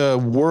the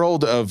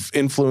world of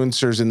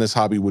influencers in this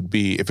hobby would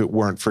be if it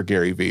weren't for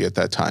Gary V at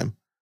that time.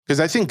 Because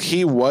I think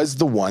he was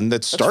the one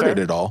that started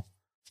it all.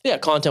 Yeah,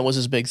 content was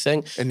his big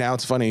thing. And now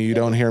it's funny, you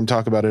don't hear him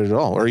talk about it at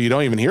all, or you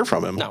don't even hear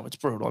from him. No, it's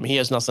brutal. I mean, he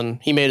has nothing.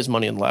 He made his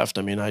money and left.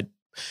 I mean,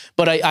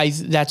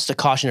 that's the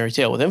cautionary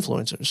tale with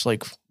influencers.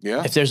 Like,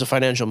 if there's a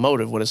financial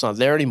motive when it's not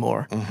there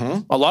anymore,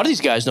 a lot of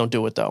these guys don't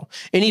do it though.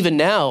 And even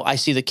now, I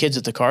see the kids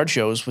at the card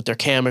shows with their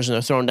cameras and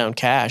they're throwing down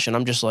cash, and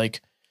I'm just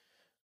like,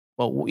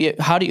 well,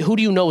 who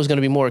do you know is going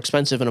to be more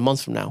expensive in a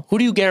month from now? Who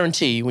do you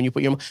guarantee when you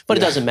put your? But it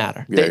doesn't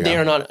matter. They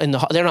are not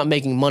they're not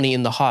making money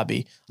in the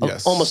hobby.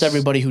 Yes. Almost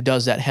everybody who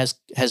does that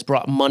has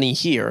brought money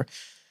here.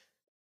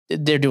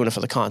 They're doing it for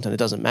the content. It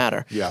doesn't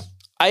matter. Yeah.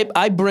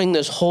 I bring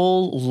this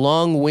whole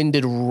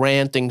long-winded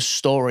ranting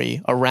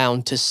story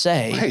around to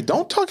say, hey,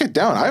 don't talk it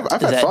down.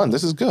 I've had fun.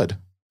 This is good.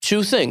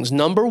 Two things.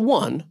 Number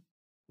one,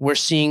 we're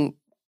seeing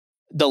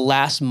the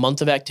last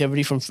month of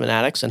activity from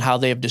Fanatics and how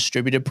they have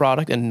distributed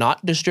product and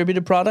not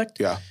distributed product.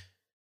 Yeah.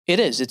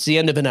 It's the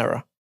end of an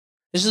era.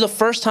 This is the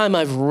first time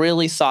I've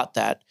really thought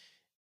that.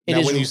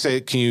 Now, when you say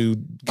it, can you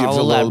give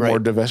a little more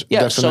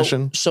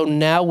definition? So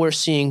now we're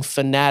seeing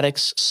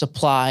Fanatics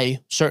supply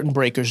certain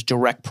breakers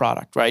direct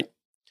product, right?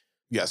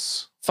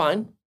 Yes.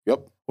 Fine.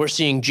 Yep. We're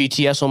seeing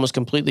GTS almost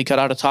completely cut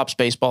out of Topps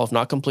baseball, if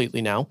not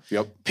completely now.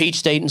 Yep. Peach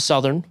State and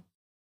Southern.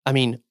 I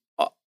mean,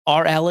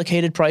 our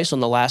allocated price on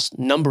the last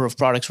number of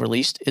products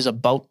released is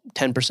about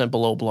 10%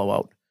 below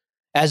blowout,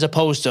 as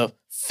opposed to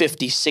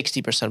 50,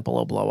 60%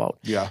 below blowout.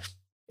 Yeah.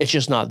 It's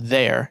just not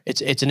there.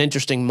 It's an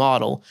interesting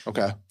model.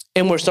 Okay.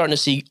 And we're starting to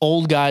see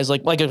old guys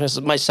like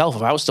myself.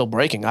 If I was still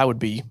breaking, I would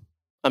be,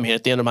 I mean,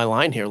 at the end of my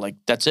line here, like,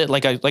 that's it.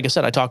 Like I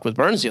said, I talked with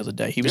Burns the other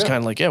day. He was kind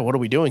of like, yeah, what are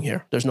we doing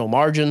here? There's no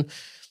margin.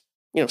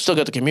 You know, still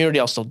got the community.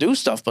 I'll still do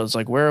stuff, but it's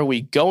like, where are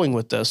we going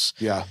with this?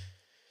 Yeah.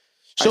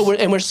 So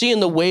we're seeing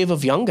the wave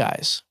of young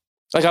guys.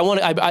 Like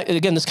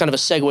again, this is kind of a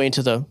segue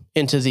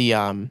into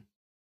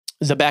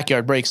the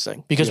backyard breaks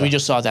thing, because we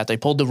just saw that they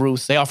pulled the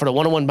Ruth. They offered a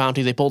 1-on-1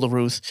 bounty. They pulled the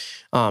Ruth.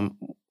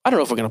 I don't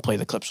know if we're going to play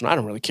the clips or not. I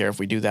don't really care if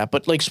we do that,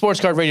 but like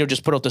Sports Card Radio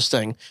just put out this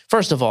thing.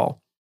 First of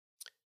all,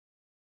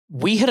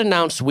 we had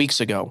announced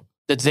weeks ago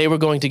that they were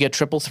going to get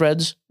triple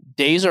threads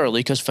days early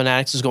because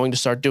Fanatics is going to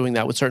start doing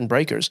that with certain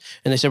breakers.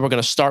 And they said, we're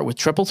going to start with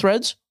triple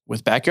threads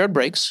with backyard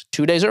breaks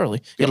 2 days early.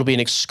 Yep. It'll be an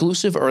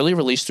exclusive early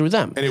release through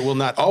them. And it will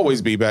not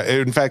always be back.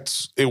 In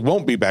fact, it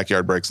won't be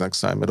backyard breaks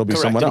next time. It'll be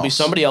someone else. It'll be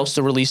somebody else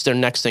to release their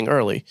next thing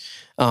early.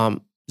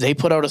 They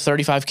put out a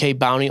 $35K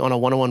bounty on a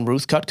 1-on-1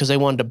 Ruth cut because they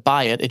wanted to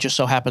buy it. It just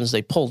so happens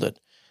they pulled it.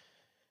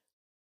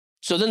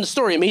 So then the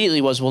story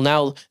immediately was, well,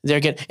 now they're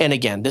getting, and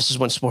again, this is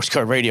when Sports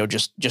Card Radio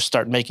just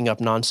start making up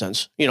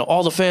nonsense. You know,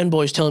 all the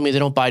fanboys telling me they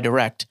don't buy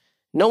direct.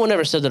 No one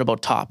ever said that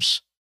about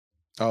Topps.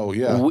 Oh,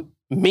 yeah.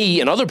 Me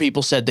and other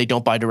people said they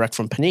don't buy direct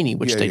from Panini,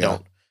 which they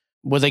don't.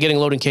 Were they getting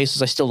loading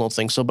cases? I still don't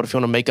think so. But if you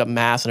want to make up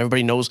math and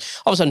everybody knows,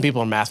 all of a sudden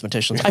people are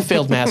mathematicians. I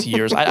failed math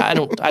years. I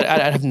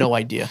have no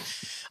idea.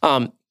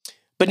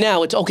 But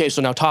now it's okay.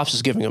 So now Topps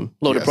is giving them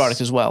loaded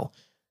product as well.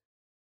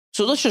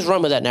 So let's just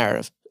run with that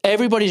narrative.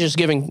 Everybody's just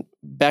giving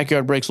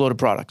backyard breaks loaded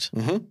product.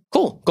 Mm-hmm.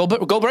 Cool.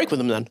 Go break with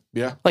them then.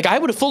 Yeah. Like, I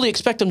would have fully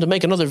expect him to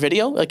make another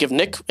video. Like, if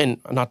Nick, and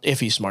not if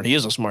he's smart, he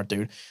is a smart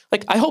dude.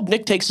 Like, I hope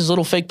Nick takes his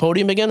little fake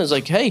podium again and is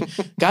like, hey,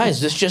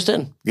 guys, this just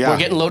in. Yeah. We're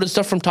getting loaded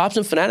stuff from Topps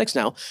and Fanatics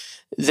now.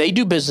 They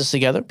do business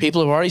together.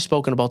 People have already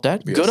spoken about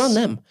that. Yes. Good on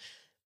them.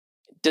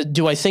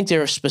 Do I think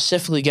they're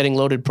specifically getting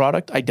loaded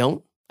product? I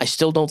don't. I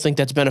still don't think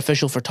that's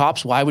beneficial for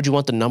Topps. Why would you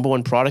want the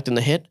 #1 product in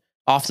the hit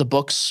off the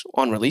books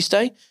on release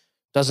day?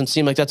 Doesn't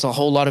seem like that's a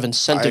whole lot of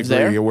incentive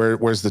there.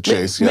 Where's the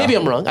chase? Maybe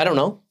I'm wrong. I don't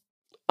know.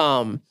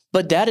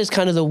 But that is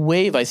kind of the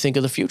wave, I think,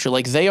 of the future.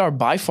 Like, they are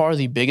by far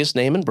the biggest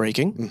name in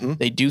breaking. Mm-hmm.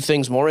 They do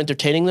things more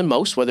entertaining than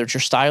most, whether it's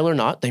your style or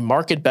not. They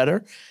market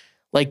better.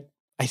 Like,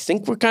 I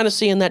think we're kind of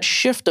seeing that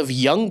shift of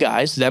young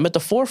guys, them at the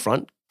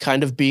forefront,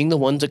 kind of being the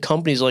ones that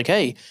companies like,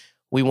 hey,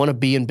 we want to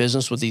be in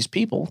business with these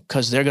people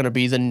because they're going to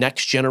be the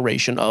next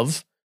generation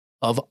of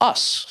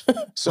us,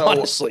 so,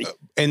 honestly.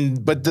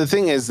 But the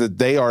thing is that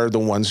they are the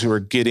ones who are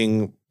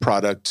getting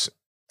product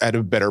at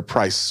a better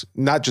price.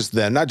 Not just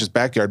them, not just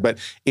backyard, but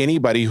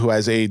anybody who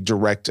has a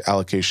direct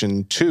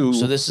allocation to.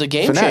 So this is a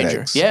game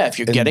changer. Yeah, if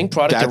you're getting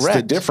product that's direct.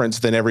 That's the difference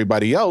than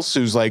everybody else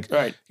who's like,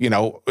 you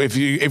know, if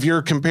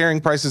you're comparing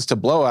prices to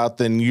blowout,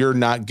 then you're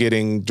not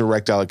getting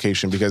direct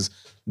allocation because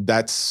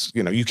that's,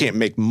 you know, you can't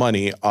make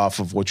money off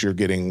of what you're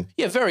getting.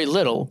 Yeah, very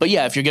little. But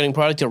yeah, if you're getting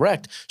product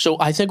direct. So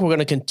I think we're going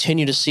to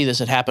continue to see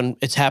this.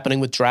 It's happening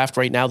with draft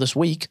right now this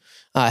week.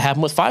 It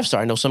happened with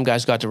 5-star. I know some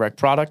guys got direct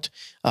product.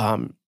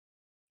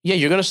 Yeah,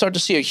 you're going to start to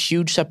see a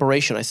huge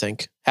separation, I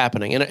think,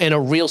 happening and a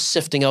real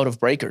sifting out of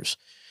breakers.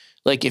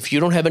 Like, if you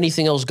don't have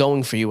anything else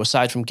going for you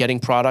aside from getting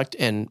product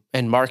and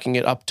marking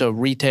it up to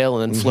retail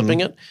and then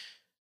flipping it,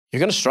 you're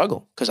going to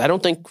struggle because I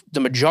don't think the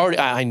majority,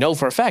 I know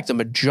for a fact,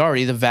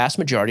 the vast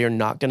majority are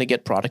not going to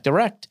get product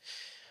direct.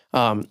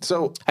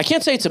 So I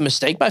can't say it's a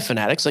mistake by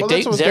Fanatics. Like,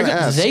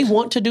 they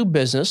want to do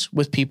business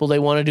with people they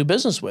want to do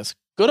business with.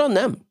 Good on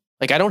them.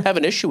 Like, I don't have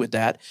an issue with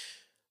that,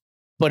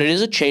 but it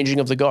is a changing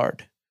of the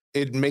guard.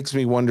 It makes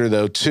me wonder,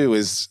 though, too,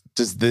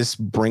 does this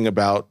bring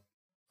about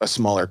a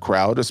smaller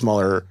crowd, a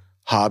smaller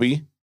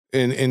hobby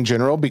in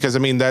general? Because, I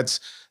mean, that's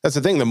that's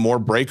the thing. The more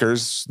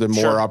breakers, the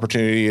more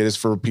opportunity it is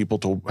for people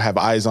to have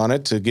eyes on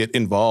it, to get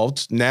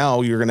involved.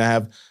 Now you're going to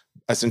have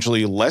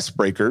essentially less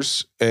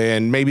breakers,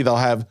 and maybe they'll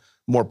have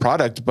more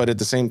product. But at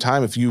the same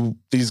time, if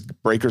these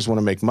breakers want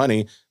to make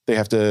money, they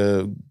have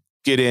to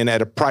get in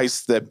at a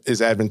price that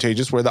is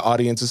advantageous where the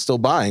audience is still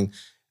buying.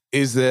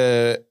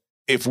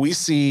 If we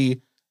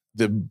see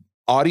the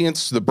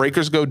audience, the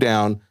breakers go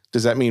down,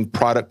 does that mean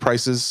product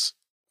prices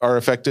are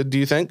affected, do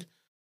you think?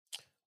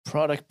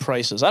 Product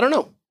prices. I don't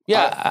know.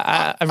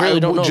 Yeah, I really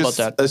don't know about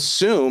that.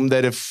 Assume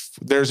that if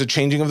there's a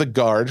changing of the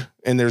guard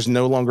and there's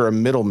no longer a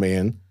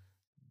middleman,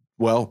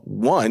 well,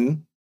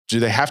 one, do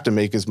they have to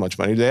make as much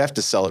money? Do they have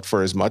to sell it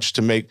for as much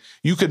to make?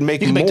 You could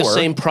make more. The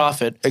same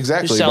profit.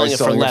 Exactly. You're selling it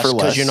for less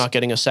because you're not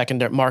getting a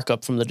secondary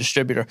markup from the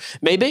distributor.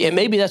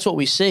 Maybe that's what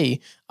we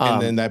see.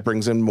 And then that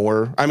brings in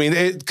more. I mean,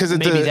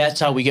 maybe that's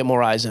how we get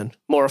more eyes in.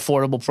 More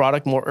affordable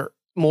product,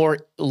 more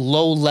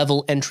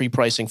low-level entry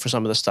pricing for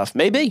some of the stuff.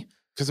 Maybe.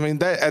 Because, I mean,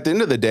 that at the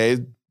end of the day,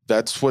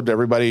 that's what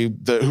everybody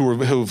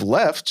who've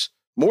left,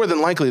 more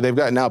than likely they've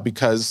gotten out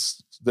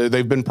because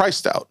they've been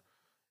priced out.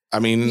 I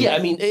mean, yeah, I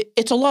mean,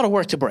 it's a lot of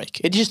work to break.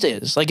 It just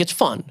is. Like, it's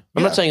fun.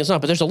 I'm not saying it's not,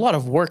 but there's a lot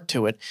of work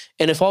to it.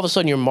 And if all of a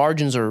sudden your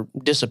margins are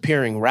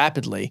disappearing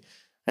rapidly,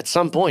 at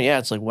some point,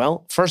 it's like,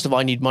 well, first of all,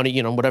 I need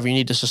money, whatever you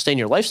need to sustain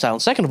your lifestyle.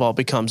 And second of all, it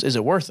becomes, is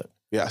it worth it?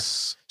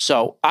 Yes.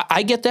 So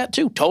I get that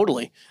too,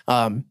 totally.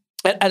 And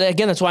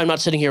again, that's why I'm not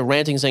sitting here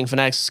ranting saying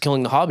Fanatics is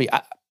killing the hobby.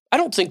 I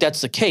don't think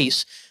that's the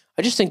case.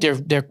 I just think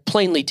they're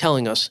plainly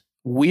telling us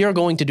we are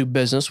going to do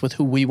business with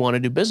who we want to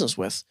do business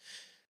with.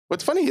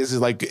 What's funny is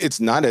like,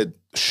 it's not a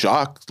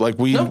shock. Like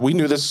we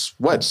knew this,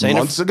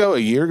 months ago, a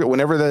year ago,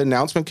 whenever the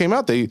announcement came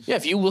out,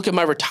 if you look at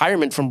my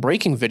retirement from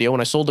breaking video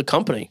when I sold the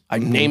company, I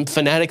named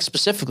Fanatics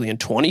specifically in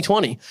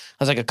 2020. I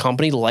was like, a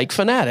company like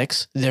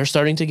Fanatics, they're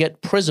starting to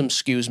get Prism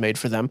SKUs made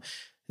for them.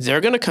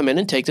 They're going to come in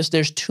and take this.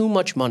 There's too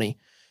much money.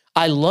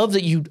 I love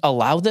that you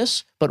allow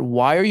this, but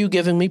why are you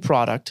giving me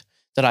product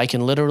that I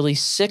can literally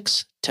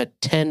 6 to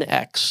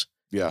 10x?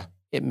 Yeah.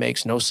 It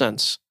makes no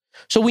sense.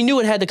 So we knew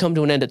it had to come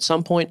to an end at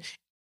some point.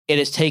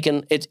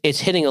 It's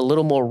hitting a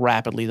little more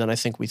rapidly than I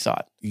think we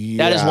thought.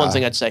 Yeah. That is one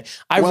thing I'd say.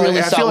 I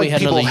really thought we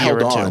had another year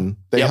or two.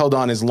 They held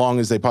on as long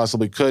as they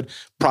possibly could,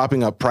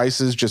 propping up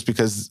prices just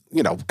because,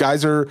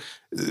 guys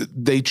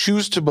they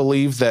choose to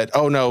believe that,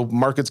 oh no,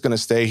 market's going to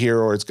stay here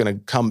or it's going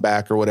to come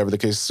back or whatever the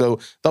case. So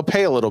they'll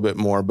pay a little bit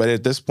more. But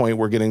at this point,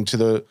 we're getting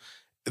to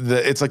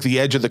it's like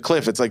the edge of the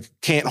cliff. It's like,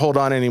 can't hold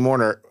on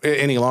anymore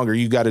any longer.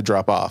 You got to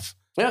drop off.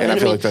 Yeah, and I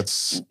feel like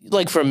that's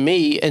like for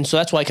me, and so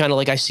that's why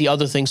I see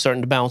other things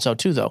starting to balance out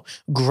too. Though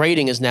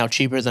grading is now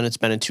cheaper than it's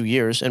been in 2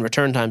 years, and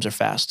return times are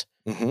fast.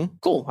 Mm-hmm.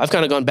 Cool. I've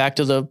kind of gone back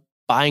to the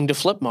buying to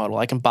flip model.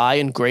 I can buy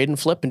and grade and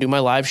flip and do my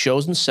live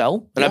shows and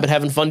sell, and I've been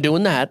having fun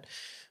doing that.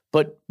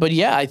 But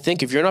yeah, I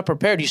think if you're not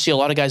prepared, you see a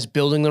lot of guys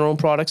building their own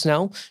products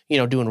now.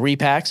 Doing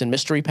repacks and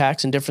mystery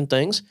packs and different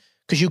things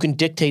because you can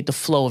dictate the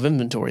flow of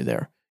inventory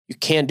there. You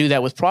can't do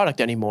that with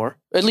product anymore,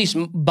 at least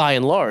by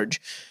and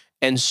large,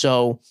 and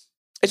so.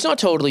 It's not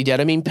totally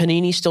dead. I mean,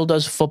 Panini still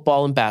does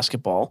football and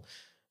basketball,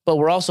 but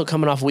we're also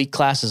coming off weak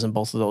classes in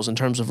both of those in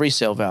terms of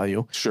resale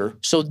value. Sure.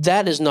 So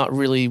that is not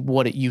really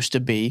what it used to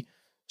be.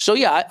 So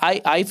yeah,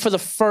 I for the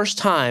first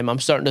time, I'm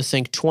starting to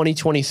think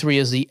 2023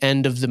 is the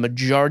end of the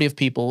majority of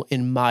people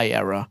in my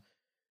era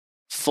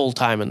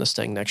full-time in this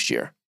thing next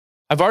year.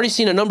 I've already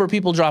seen a number of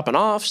people dropping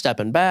off,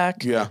 stepping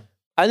back. Yeah.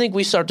 I think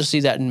we start to see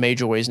that in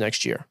major ways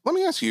next year. Let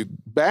me ask you,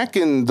 back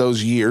in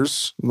those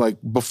years, like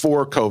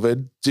before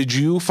COVID, did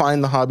you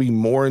find the hobby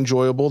more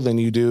enjoyable than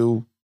you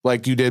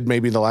did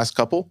maybe the last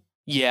couple?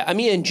 Yeah, I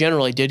mean, in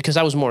general, I did because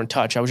I was more in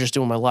touch. I was just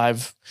doing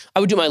I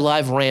would do my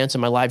live rants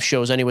and my live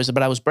shows anyways,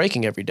 but I was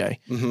breaking every day.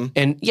 Mm-hmm.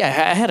 And yeah,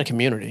 I had a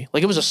community.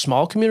 Like it was a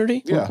small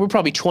community. Yeah. We're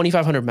probably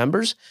 2,500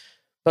 members,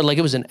 but like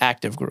it was an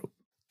active group.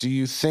 Do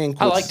you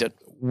think I liked it?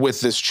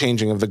 With this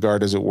changing of the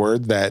guard, as it were,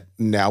 that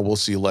now we'll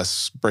see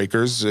less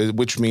breakers,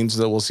 which means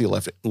that we'll see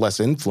less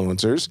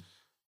influencers.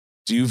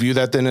 Do you view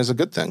that then as a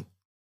good thing?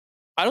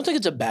 I don't think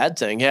it's a bad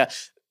thing. Yeah.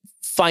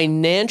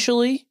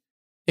 Financially,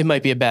 it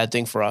might be a bad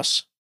thing for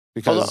us.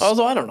 Because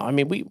although I don't know. I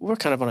mean, we're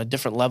kind of on a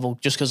different level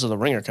just because of the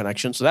Ringer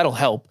connection, so that'll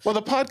help. Well,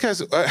 the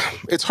podcast,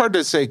 it's hard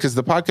to say because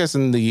the podcast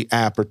and the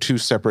app are two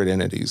separate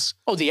entities.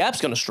 Oh, the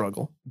app's going to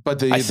struggle.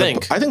 But I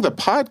think the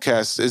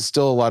podcast is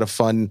still a lot of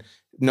fun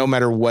no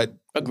matter what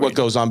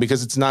goes on,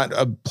 because it's not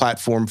a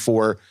platform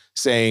for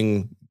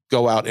saying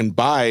go out and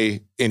buy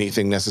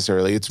anything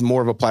necessarily. It's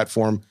more of a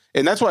platform.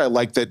 And that's why I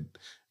like that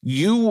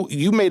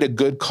you made a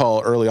good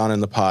call early on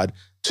in the pod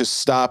to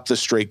stop the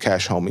straight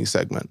cash homie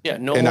segment. Yeah,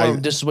 more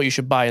this is what you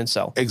should buy and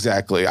sell.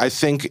 Exactly. I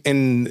think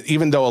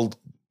even though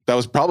that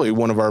was probably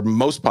one of our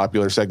most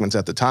popular segments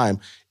at the time,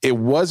 it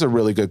was a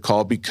really good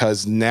call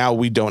because now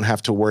we don't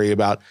have to worry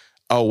about,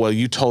 oh, well,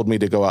 you told me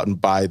to go out and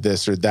buy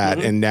this or that,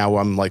 and now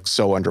I'm like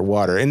so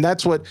underwater. And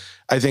that's what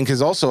I think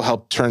has also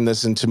helped turn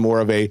this into more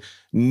of a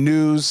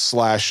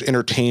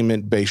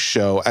news/entertainment-based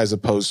show as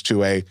opposed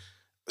to a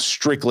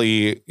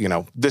strictly,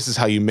 this is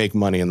how you make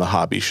money in the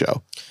hobby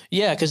show.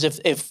 Yeah, because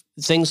if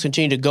things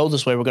continue to go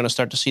this way, we're going to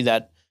start to see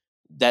that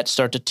that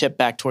start to tip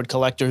back toward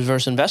collectors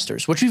versus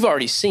investors, which we've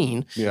already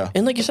seen. Yeah.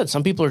 And like you said,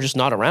 some people are just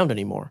not around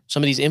anymore.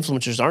 Some of these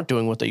influencers aren't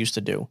doing what they used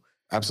to do.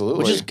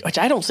 Absolutely. Which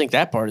I don't think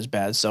that part is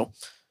bad. So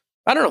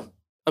I don't know.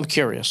 I'm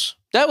curious.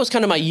 That was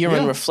kind of my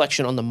year-end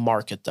reflection on the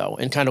market, though,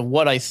 and kind of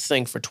what I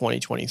think for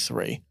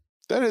 2023.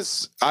 That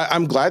is,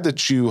 I'm glad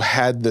that you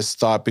had this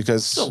thought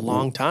because It's a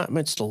long time.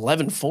 It's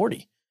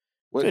 11:40.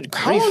 Good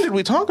how grief. long did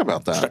we talk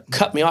about that? Should have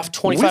cut me off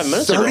 25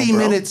 minutes ago, 30 bro.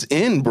 minutes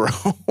in, bro.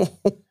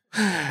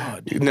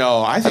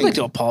 No, I'd like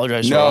to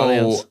apologize to our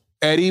audience.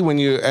 Eddie, when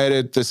you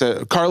edit this,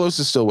 Carlos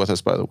is still with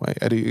us, by the way.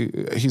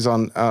 Eddie, he's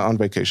on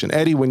vacation.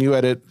 Eddie, when you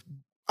edit,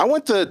 I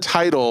want the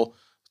title,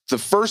 the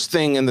first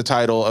thing in the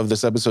title of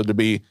this episode to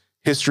be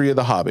History of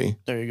the Hobby.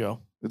 There you go.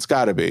 It's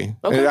got to be.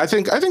 Okay. And I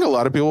think a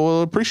lot of people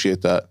will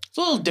appreciate that. It's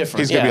a little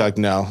different. He's gonna be like,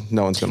 no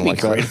one's gonna like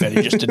It'd be great that. if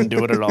Eddie just didn't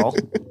do it at all.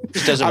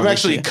 Just doesn't I'm really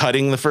actually see it.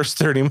 cutting the first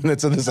 30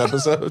 minutes of this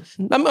episode.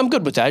 I'm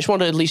good with that. I just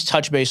want to at least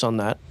touch base on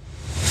that.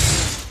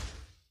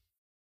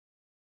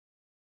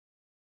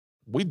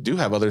 We do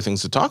have other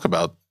things to talk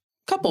about.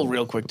 Couple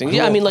real quick things.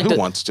 Yeah, I mean, like who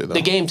wants to, though?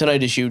 the game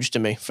tonight is huge to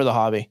me for the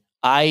hobby.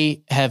 I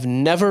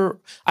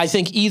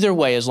think either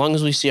way, as long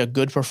as we see a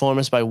good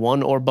performance by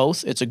one or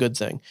both, it's a good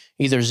thing.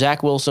 Either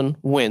Zach Wilson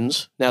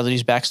wins now that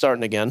he's back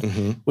starting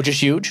again, which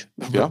is huge.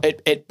 Yeah.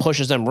 It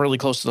pushes them really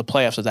close to the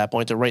playoffs at that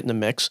point. They're right in the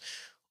mix.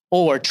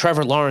 Or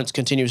Trevor Lawrence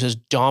continues his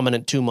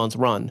dominant 2-month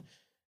run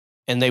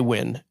and they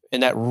win.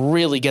 And that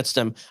really gets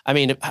them. I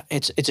mean,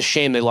 it's a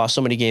shame they lost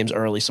so many games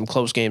early, some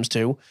close games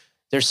too.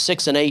 They're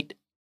 6-8.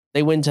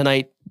 They win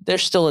tonight. They're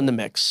still in the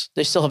mix.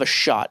 They still have a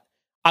shot.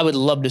 I would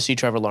love to see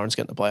Trevor Lawrence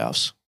get in the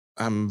playoffs.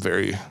 I'm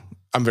very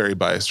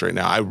biased right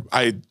now.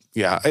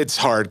 Yeah, it's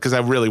hard because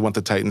I really want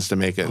the Titans to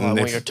make it. Oh, And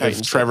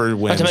if Trevor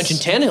wins. Not to mention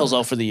Tannehill's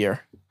out for the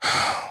year.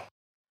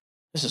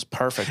 This is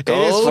perfect. It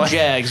is Go fun.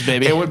 Jags,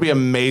 baby. It would be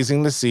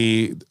amazing to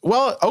see.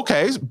 Well,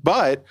 okay,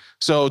 but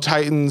so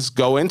Titans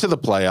go into the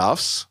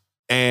playoffs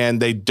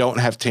and they don't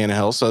have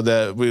Tannehill, so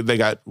they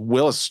got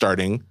Willis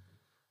starting.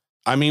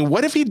 I mean,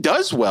 what if he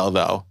does well,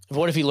 though?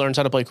 What if he learns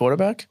how to play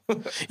quarterback?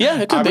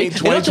 Yeah, it could I be. mean,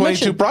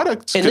 2022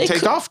 products and could they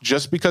take off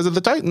just because of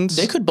the Titans.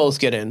 They could both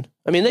get in.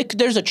 I mean,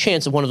 there's a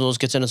chance that one of those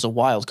gets in as a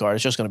wild card.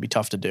 It's just going to be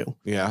tough to do.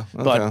 Yeah,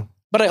 okay.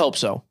 But I hope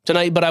so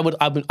tonight. But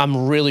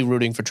I'm really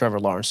rooting for Trevor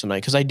Lawrence tonight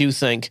because I do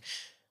think,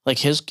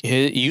 like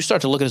you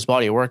start to look at his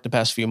body of work the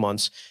past few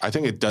months. I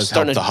think it does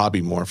help the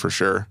hobby more for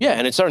sure. Yeah,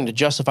 and it's starting to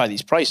justify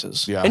these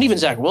prices. Yeah. And even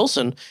Zach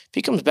Wilson, if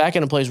he comes back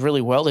in and plays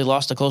really well, they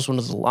lost a close one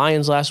to the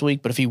Lions last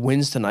week. But if he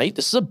wins tonight,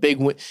 this is a big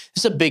win.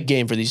 This is a big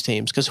game for these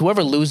teams because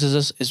whoever loses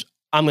this is,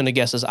 I'm going to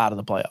guess, is out of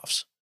the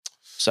playoffs.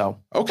 So,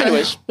 okay.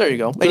 Anyways, there you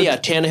go. Good. And yeah,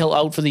 Tannehill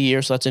out for the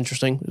year, so that's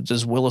interesting.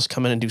 Does Willis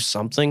come in and do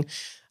something?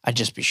 I'd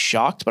just be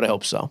shocked, but I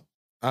hope so.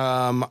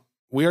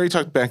 We already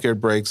talked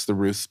backyard breaks, the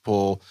Ruth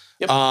pull.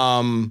 Yep.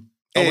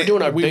 We're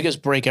doing our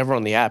biggest break ever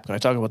on the app. Can I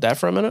talk about that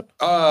for a minute?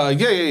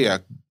 Yeah.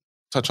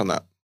 Touch on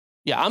that.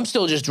 Yeah, I'm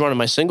still just running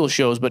my single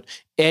shows, but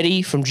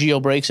Eddie from Geo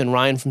Breaks and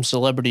Ryan from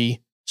Celebrities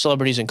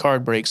and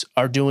Card Breaks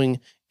are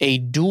doing a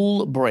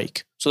dual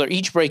break. So they're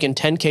each breaking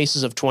 10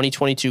 cases of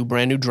 2022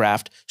 brand new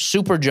draft,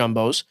 super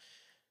jumbos,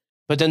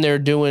 but then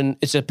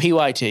it's a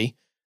PYT.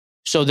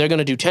 So they're going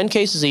to do 10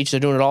 cases each. They're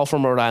doing it all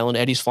from Rhode Island.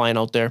 Eddie's flying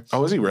out there.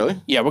 Oh, is he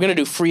really? Yeah, we're going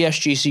to do free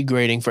SGC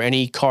grading for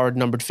any card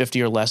numbered 50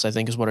 or less, I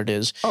think is what it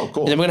is. Oh,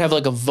 cool. And then we're going to have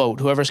like a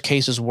vote. Whoever's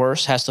case is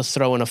worse has to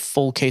throw in a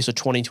full case of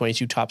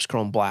 2022 Topps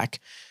Chrome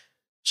Black.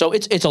 So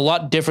it's a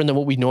lot different than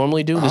what we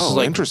normally do. This is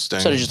like, interesting.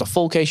 instead of just a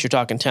full case, you're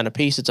talking 10 a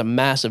piece. It's a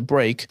massive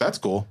break. That's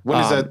cool. When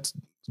does that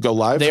go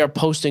live? They are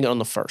posting it on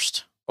the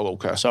 1st. Oh,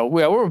 okay. So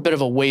we're a bit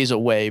of a ways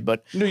away,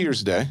 but New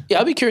Year's Day. yeah,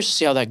 I'll be curious to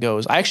see how that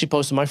goes. I actually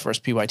posted my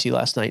first PYT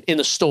last night in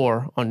the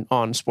store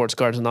on Sports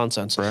Cards and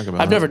Nonsense. Brag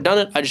about I've it. never done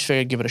it. I just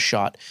figured I'd give it a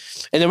shot.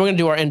 And then we're going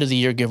to do our end of the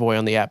year giveaway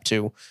on the app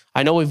too.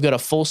 I know we've got a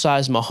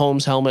full-size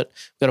Mahomes helmet.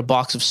 We've got a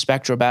box of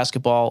Spectra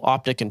basketball,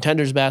 Optic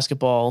Contenders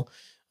basketball.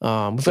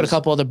 We've got a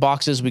couple other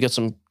boxes. We got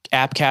some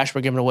app cash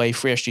we're giving away,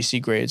 free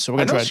SGC grades. So we're I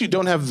going to try. noticed you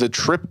don't have the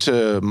trip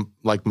to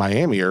like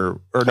Miami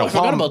or no, I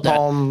forgot about that.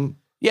 Palm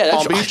Yeah,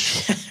 that's Palm right.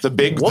 Beach,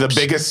 the Whoops.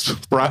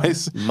 biggest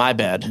prize. My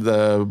bad.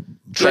 The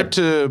trip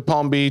to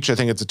Palm Beach, I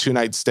think it's a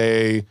 2-night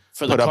stay.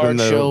 For the card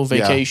show,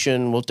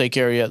 vacation, we'll take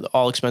care of you.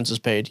 All expenses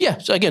paid. Yeah.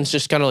 So again, it's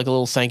just kind of like a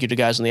little thank you to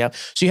guys on the app.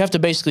 So you have to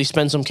basically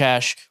spend some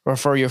cash,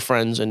 refer your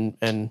friends,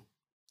 and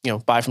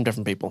buy from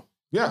different people.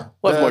 Yeah.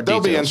 We'll have more There'll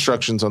be details.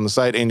 instructions on the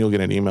site and you'll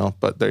get an email,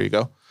 but there you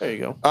go. There you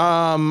go.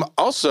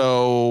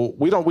 Also,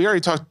 we already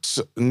talked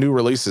new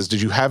releases.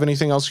 Did you have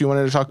anything else you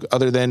wanted to talk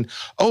other than,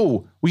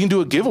 we can do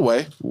a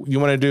giveaway.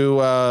 You want to do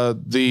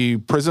the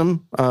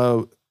Prism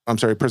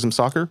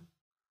Soccer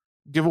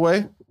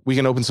giveaway? We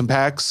can open some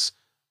packs.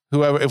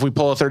 Whoever, if we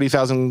pull a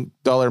 $30,000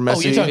 Messi. Oh,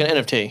 you're talking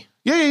NFT.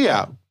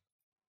 Yeah.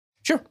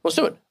 Sure, let's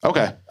do it.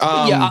 Okay.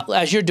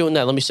 As you're doing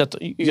that, let me set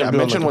the.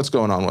 Mention what's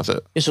going on with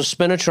it. Yeah, so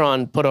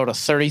Spinatron put out a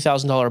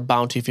 $30,000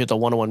 bounty if you hit the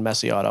 101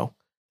 Messi auto.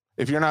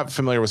 If you're not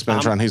familiar with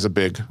Spinatron, he's a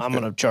big. I'm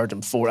going to charge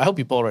him I hope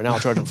you pull it right now. I'll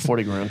charge him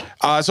 40 grand.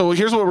 So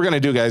here's what we're going to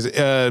do, guys.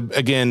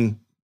 Again,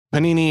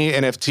 Panini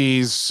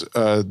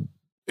NFTs,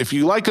 If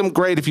you like them,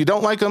 great. If you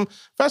don't like them,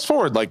 fast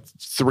forward like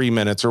 3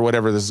 minutes or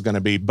whatever this is going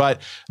to be.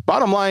 But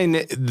bottom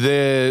line,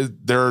 there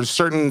are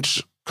certain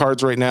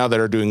cards right now that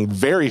are doing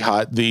very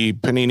hot. The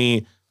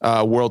Panini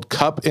World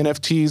Cup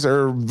NFTs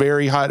are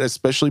very hot,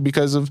 especially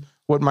because of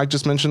what Mike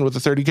just mentioned with the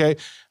 30K.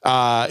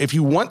 If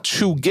you want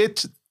to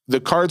get the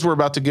cards we're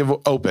about to give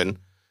open,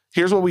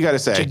 here's what we got to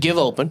say. To give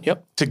open,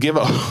 yep. To give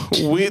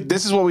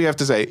this is what we have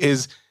to say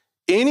is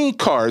any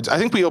cards, I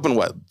think we open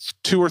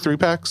 2 or 3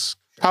 packs?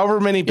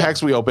 However many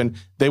packs we open,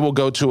 they will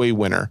go to a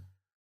winner.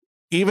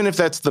 Even if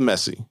that's the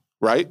Messi,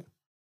 right?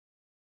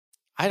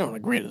 I don't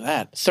agree to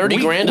that. 30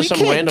 grand to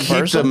some random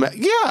person?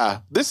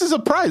 Yeah, this is a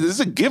prize. This is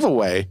a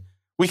giveaway.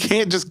 We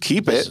can't just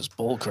keep it. This is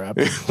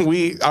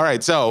bullcrap. All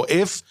right. So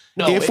if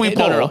we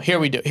pull, no. Here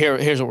we do.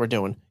 Here's what we're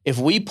doing. If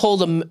we pull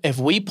the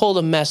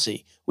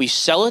Messi, we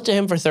sell it to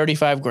him for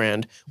 35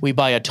 grand. We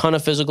buy a ton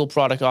of physical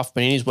product off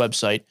Panini's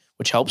website,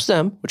 which helps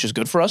them, which is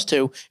good for us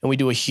too. And we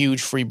do a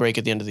huge free break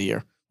at the end of the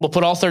year. We'll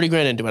put all 30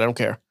 grand into it. I don't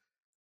care.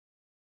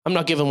 I'm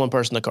not giving one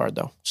person the card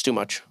though. It's too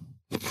much.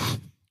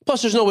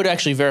 Plus, there's no way to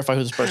actually verify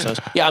who this person is.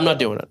 Yeah, I'm not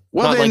doing it.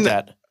 Well, not like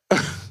that.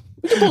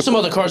 We can pull some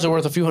other cards that are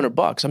worth a few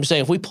 $100. I'm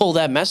saying if we pull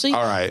that Messi,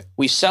 all right,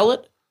 we sell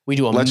it. We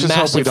do a Let's massive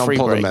just hope we don't free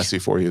pull break. the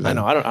Messi for you. Then. I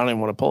know. I don't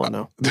even want to pull it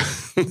now.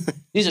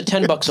 These are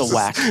 $10 a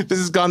whack. This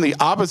has gone the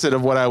opposite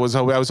of what I was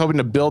hoping. I was hoping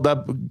to build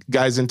up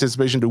guys'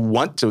 anticipation to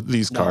want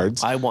these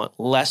cards. I want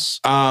less.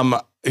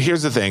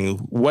 Here's the thing.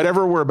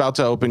 Whatever we're about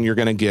to open, you're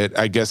going to get,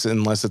 I guess,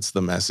 unless it's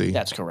the Messi.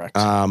 That's correct.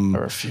 I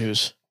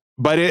refuse.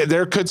 But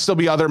there could still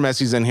be other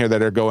Messis in here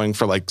that are going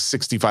for like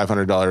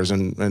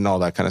 $6,500 and all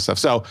that kind of stuff.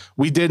 So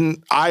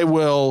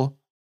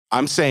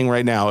I'm saying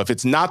right now, if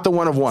it's not the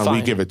one of one,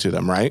 we give it to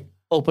them, right?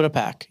 Open a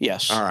pack.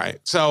 Yes. All right.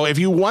 So if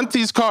you want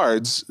these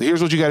cards,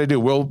 here's what you got to do.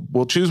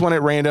 We'll choose one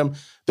at random.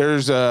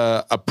 There's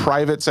a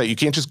private site. You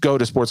can't just go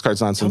to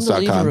sportscardsnonsense.com.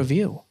 Leave a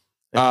review.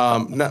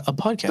 No, a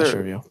podcast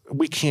review.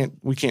 We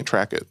can't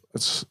track it.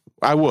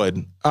 I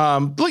would.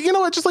 But you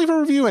know what? Just leave a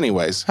review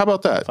anyways. How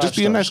about that? 5 just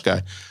be a nice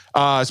guy.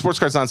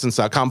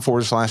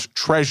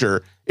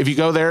 Sportscardsnonsense.com/treasure. If you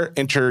go there,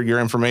 enter your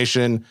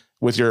information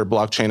with your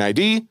blockchain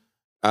ID.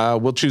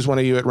 We'll choose one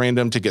of you at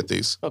random to get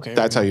these. Okay.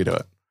 That's how you do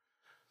it.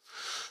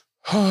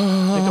 Take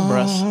a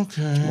breath.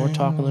 Okay. More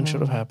talking than should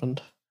have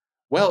happened.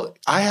 Well,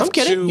 I'm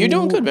kidding. You're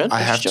doing good, man.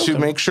 I have to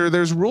make sure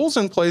there's rules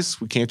in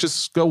place. We can't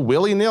just go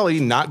willy-nilly,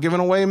 not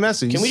giving away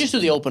Messis. Can we just do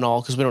the open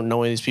all? Because we don't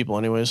know any of these people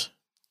anyways.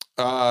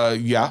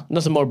 Yeah.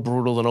 Nothing more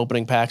brutal than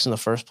opening packs in the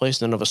first place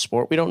than of a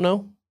sport we don't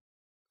know.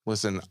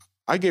 Listen,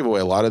 I gave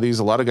away a lot of these.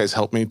 A lot of guys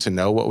helped me to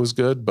know what was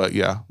good. But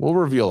yeah, we'll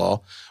reveal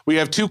all. We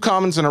have 2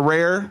 commons and a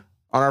rare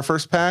on our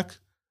first pack.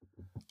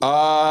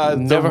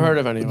 Never heard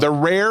of any. The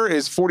rare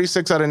is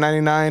 46 out of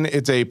 99.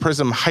 It's a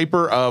Prism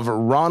Hyper of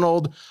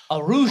Ronald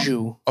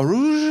Araujo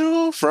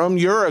from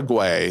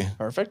Uruguay.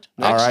 Perfect.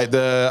 Next. All right.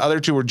 The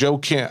other 2 were Joel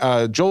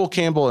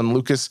Campbell and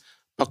Lucas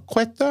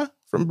Paqueta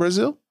from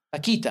Brazil.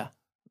 Paquita.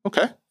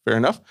 Okay. Fair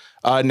enough.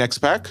 Next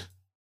pack.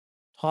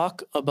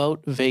 Talk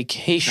about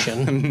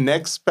vacation.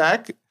 Next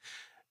pack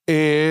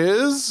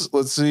is,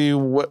 let's see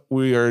what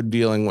we are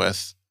dealing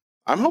with.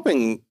 I'm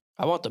hoping.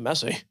 I want the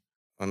Messi.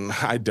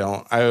 I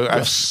don't.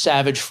 A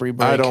savage free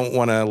break. I don't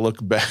want to look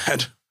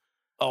bad.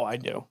 Oh, I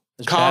do.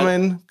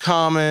 Common,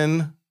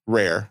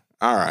 rare.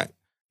 All right.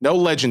 No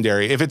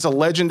legendary. If it's a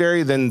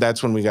legendary, then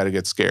that's when we got to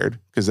get scared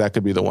because that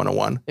could be the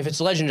 101. If it's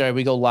legendary,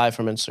 we go live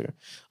from Instagram.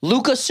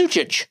 Luka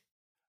Sucic.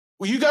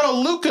 Well, you got a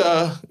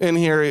Luka in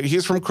here.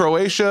 He's from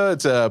Croatia.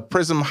 It's a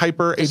Prism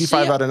Hyper,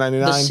 85 out of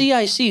 99.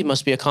 The CIC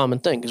must be a common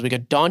thing because we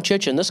got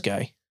Doncic and this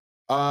guy.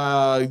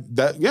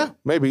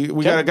 Maybe.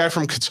 We got a guy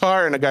from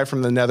Qatar and a guy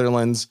from the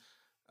Netherlands.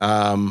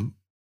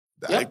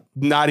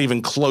 Not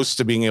even close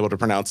to being able to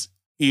pronounce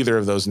either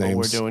of those names.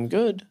 We're doing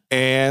good.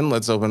 And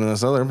let's open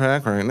this other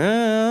pack right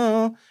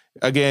now.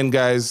 Again,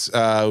 guys,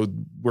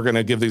 we're going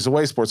to give these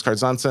away. Sports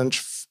Cards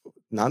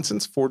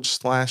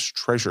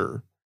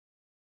Nonsense/treasure.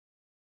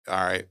 All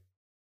right.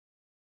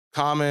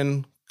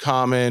 Common,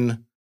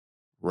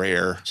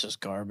 rare. This is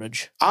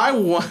garbage. I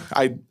want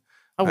the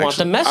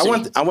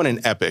Messi. I want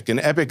an epic. An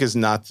epic is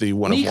not the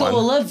one Nico of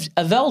one.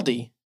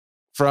 Evaldi.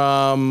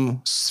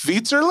 From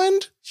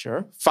Switzerland?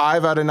 Sure.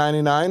 5 out of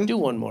 99. Do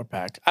one more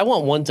pack. I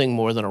want one thing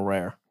more than a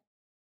rare.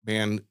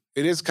 Man,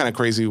 it is kind of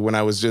crazy. When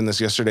I was doing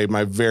this yesterday,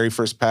 my very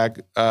first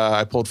pack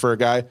I pulled for a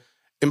guy.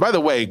 And by the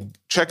way,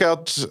 check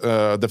out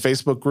the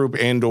Facebook group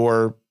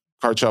and/or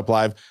Card Shop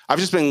Live. I've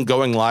just been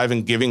going live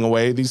and giving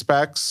away these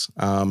packs.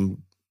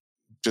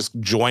 Just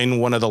join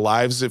one of the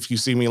lives if you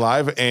see me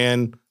live,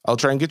 and I'll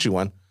try and get you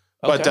one.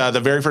 Okay. But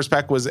the very first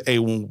pack was it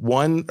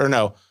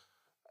was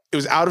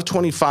out of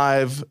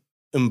 25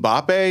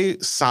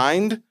 Mbappe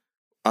signed.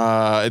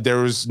 There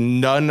was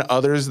none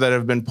others that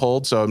have been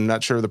pulled, so I'm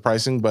not sure of the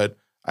pricing, but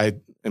I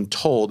am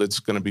told it's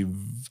going to be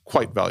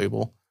quite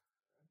valuable.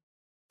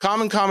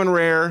 Common,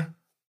 rare.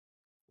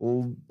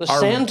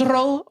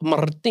 Sandro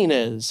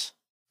Martinez.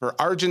 For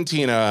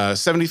Argentina,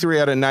 73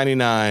 out of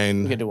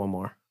 99. We can do one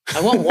more. I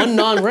want one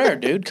non-rare,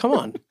 dude. Come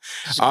on.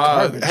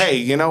 Hey,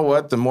 you know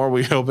what? The more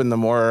we open, the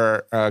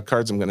more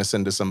cards I'm going to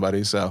send to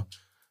somebody. So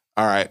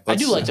All right. I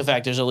do like the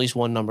fact there's at least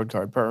one numbered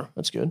card per.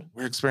 That's good.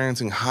 We're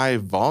experiencing high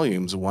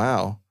volumes.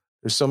 Wow.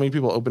 There's so many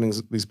people opening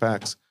these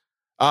packs.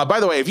 By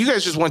the way, if you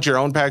guys just want your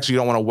own packs, you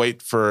don't want to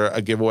wait for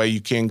a giveaway,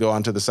 you can go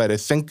onto the site. I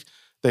think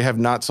they have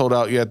not sold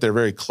out yet. They're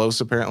very close,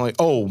 apparently.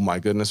 Oh, my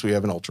goodness. We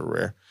have an ultra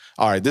rare.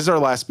 All right. This is our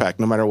last pack,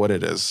 no matter what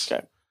it is.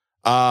 Okay.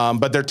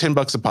 But they're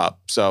 $10 a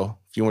pop. So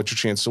if you want your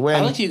chance to win.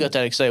 I like you got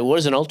that excited. What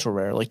is an ultra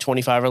rare? Like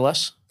 25 or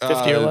less?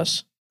 50 or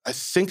less? I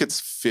think it's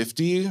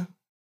 50. All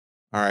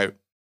right.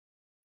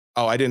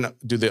 Oh, I didn't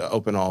do the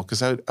open all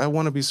because I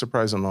want to be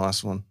surprised on the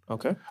last one.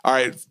 Okay. All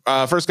right.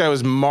 First guy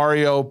was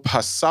Mario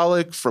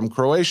Pasalic from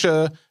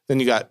Croatia. Then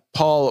you got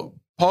Paul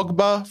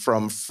Pogba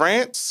from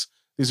France.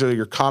 These are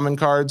your common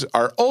cards.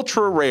 Our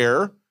ultra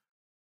rare.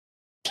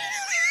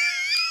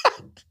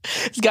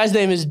 This guy's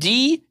name is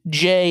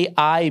DJIBRL.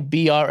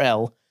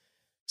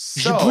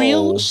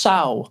 Jibril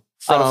Sau.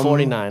 Out of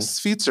 49.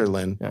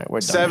 Switzerland. All right, we're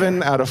done 7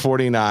 here. out of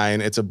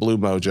 49. It's a blue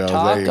mojo.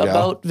 Talk there you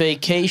about go.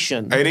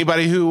 vacation.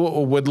 Anybody who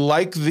would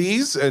like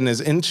these and is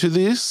into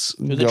these,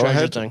 Do the go treasure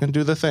ahead thing. and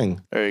do the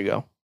thing. There you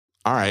go.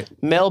 All right.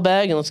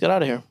 Mailbag, and let's get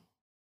out of here.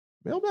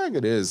 Mailbag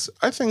it is.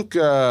 I think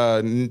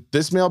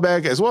this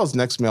mailbag, as well as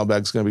next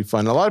mailbag, is going to be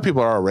fun. A lot of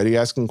people are already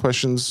asking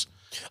questions.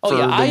 Oh, for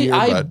yeah. the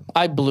year,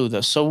 I blew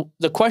this. So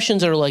the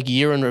questions that are like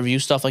year in review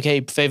stuff, like,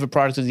 hey, favorite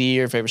product of the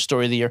year, favorite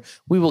story of the year,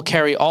 we will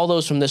carry all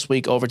those from this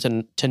week over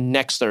to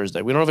next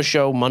Thursday. We don't have a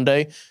show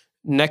Monday.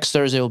 Next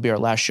Thursday will be our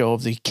last show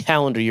of the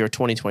calendar year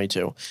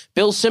 2022.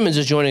 Bill Simmons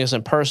is joining us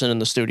in person in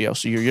the studio,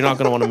 so you're not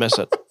going to want to miss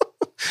it.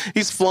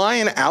 He's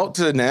flying out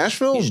to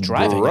Nashville? He's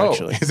driving,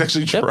 actually. He's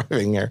actually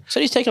driving here. Said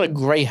he's taking a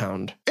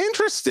Greyhound.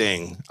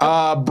 Interesting.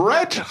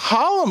 Brett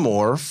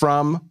Hollamore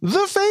from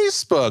the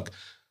Facebook.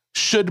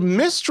 Should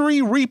mystery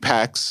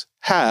repacks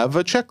have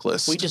a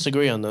checklist? We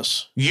disagree on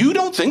this. You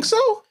don't think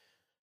so?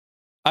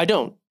 I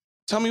don't.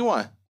 Tell me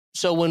why.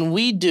 So when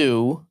we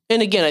do,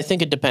 and again, I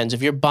think it depends.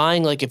 If you're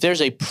buying, like if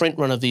there's a print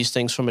run of these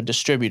things from a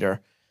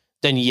distributor,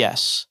 then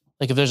yes.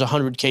 Like if there's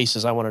 100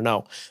 cases, I want to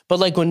know. But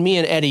like when me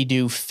and Eddie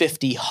do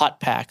 50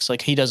 hot packs,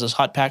 like he does his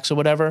hot packs or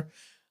whatever,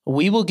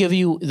 we will give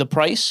you the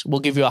price.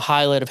 We'll give you a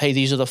highlight of, hey,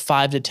 these are the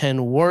 5 to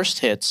 10 worst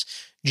hits.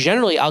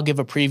 Generally, I'll give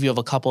a preview of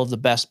a couple of the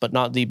best, but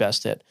not the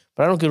best hit.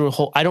 But I don't do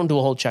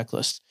a whole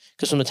checklist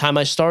because from the time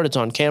I start, it's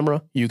on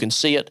camera. You can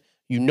see it.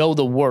 You know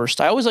the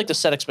worst. I always like to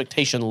set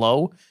expectation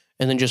low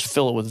and then just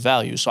fill it with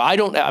value. So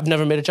I've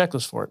never made a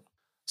checklist for it.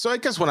 So I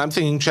guess when I'm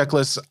thinking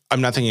checklists,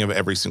 I'm not thinking of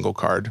every single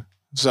card.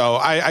 So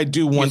I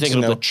do want to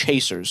know the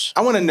chasers.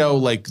 I want to know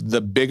like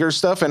the bigger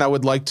stuff, and I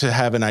would like to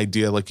have an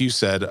idea, like you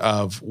said,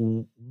 of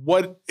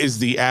what is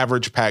the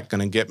average pack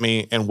going to get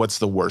me, and what's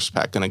the worst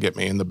pack going to get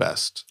me, and the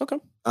best. Okay.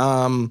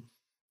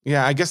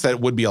 Yeah, I guess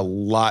that would be a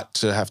lot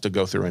to have to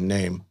go through and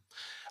name.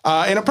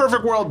 In a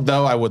perfect world,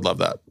 though, I would love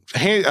that.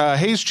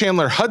 Hayes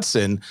Chandler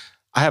Hudson.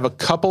 I have a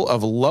couple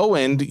of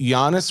low-end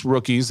Giannis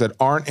rookies that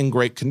aren't in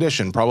great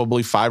condition,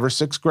 probably 5 or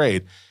 6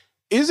 grade.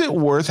 Is it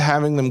worth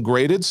having them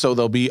graded so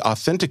they'll be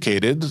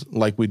authenticated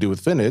like we do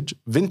with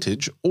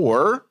vintage,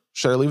 or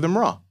should I leave them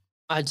raw?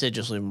 I'd say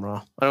just leave them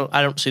raw.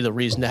 I don't see the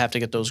reason to have to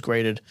get those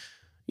graded.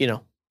 You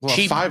know, well,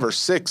 cheap. 5 or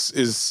 6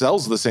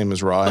 sells the same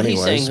as raw, But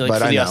anyways. he's saying like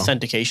but for the know.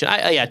 authentication.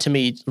 Yeah, to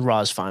me, raw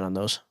is fine on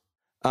those.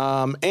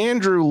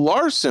 Andrew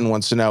Larson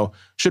wants to know,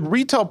 should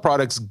retail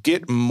products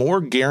get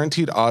more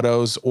guaranteed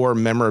autos or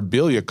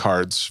memorabilia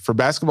cards? For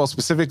basketball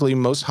specifically,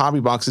 most hobby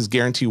boxes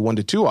guarantee 1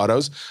 to 2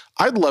 autos.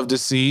 I'd love to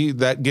see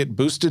that get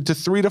boosted to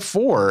 3 to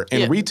 4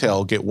 and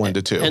retail get 1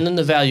 to 2. And then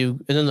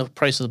the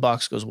price of the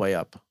box goes way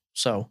up.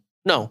 So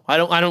no, I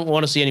don't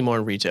want to see any more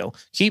in retail.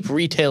 Keep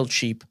retail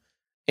cheap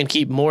and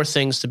keep more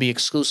things to be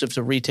exclusive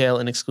to retail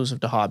and exclusive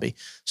to hobby.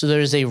 So there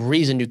is a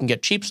reason you can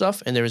get cheap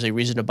stuff, and there is a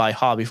reason to buy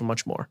hobby for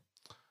much more.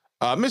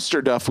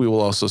 Mr. Duff, we will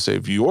also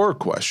save your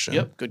question.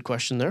 Yep, good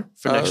question there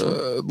for next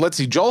one. Let's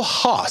see. Joel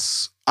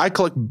Haas. I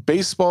collect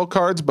baseball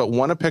cards, but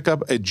want to pick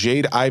up a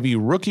Jade Ivy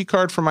rookie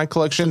card for my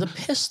collection. For the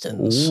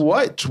Pistons.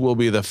 What will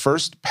be the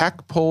first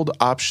pack pulled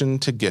option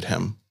to get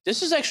him?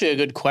 This is actually a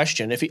good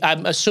question.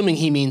 I'm assuming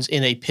he means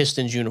in a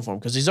Pistons uniform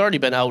because he's already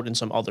been out in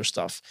some other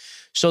stuff.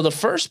 So the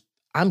first,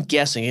 I'm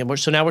guessing,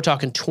 so now we're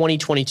talking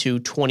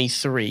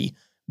 2022-23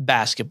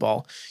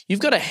 basketball. You've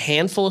got a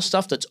handful of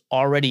stuff that's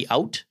already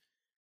out.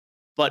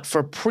 But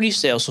for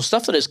pre-sale, so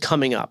stuff that is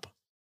coming up,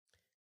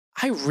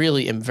 I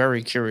really am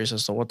very curious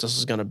as to what this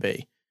is going to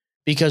be.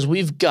 Because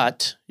we've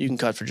got, you can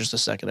cut for just a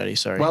second, Eddie,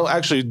 sorry. Well,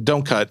 actually,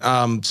 don't cut.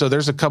 So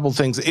there's a couple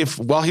things.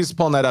 While he's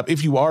pulling that up,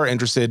 if you are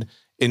interested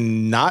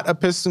in not a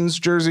Pistons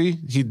jersey,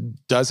 he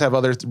does have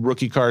other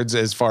rookie cards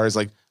as far as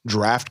like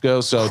draft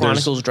goes. So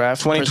Chronicles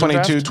draft.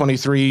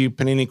 2022-23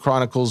 Panini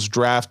Chronicles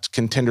draft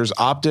Contenders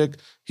Optic.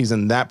 He's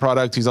in that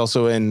product. He's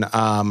also in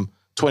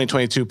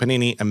 2022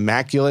 Panini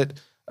Immaculate.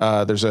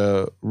 There's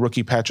a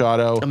rookie patch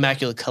auto.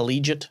 Immaculate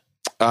Collegiate.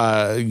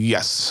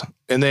 Yes.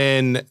 And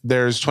then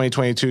there's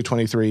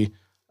 2022-23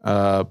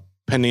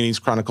 Panini's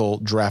Chronicle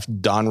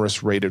Draft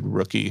Donruss rated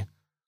rookie.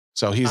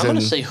 So I'm going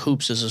to say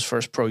Hoops is his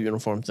first pro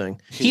uniform thing.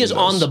 He is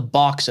on the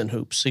box in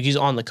Hoops. So he's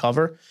on the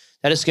cover.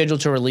 That is scheduled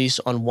to release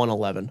on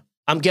 1/11.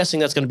 I'm guessing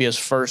that's going to be his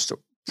first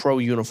pro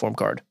uniform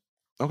card.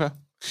 Okay.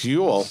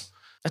 Cool.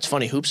 That's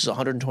funny. Hoops is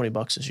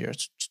 $120 this year.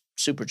 It's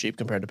super cheap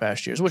compared to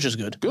past years, which is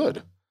good.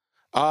 Good.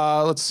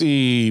 Let's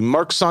see.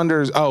 Mark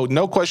Saunders. Oh,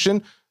 no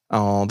question.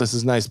 Oh, this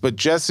is nice. But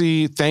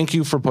Jesse, thank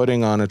you for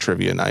putting on a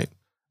trivia night.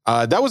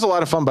 That was a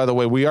lot of fun, by the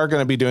way. We are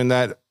going to be doing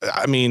that.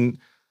 I mean,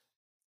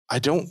 I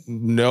don't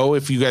know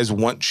if you guys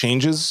want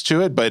changes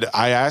to it, but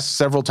I asked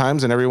several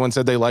times and everyone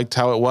said they liked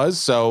how it was.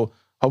 So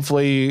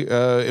hopefully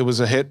it was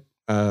a hit.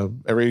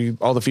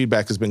 All the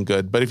feedback has been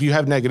good. But if you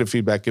have negative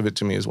feedback, give it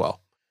to me as well.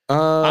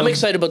 I'm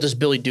excited about this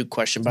Billy Duke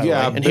question, by the way.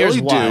 And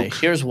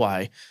here's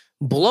why.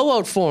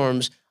 Blowout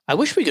forms, I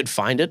wish we could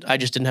find it. I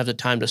just didn't have the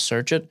time to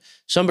search it.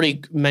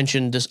 Somebody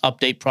mentioned this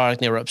update product,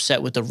 and they were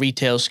upset with the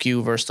retail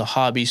SKU versus the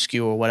hobby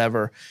SKU or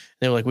whatever.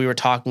 They were like, we were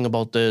talking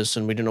about this,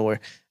 and we didn't know where.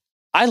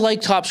 I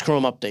like Topps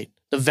Chrome Update.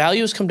 The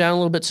value has come down a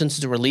little bit since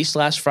the release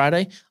last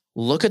Friday.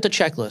 Look at the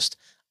checklist.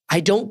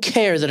 I don't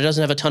care that it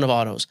doesn't have a ton of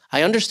autos.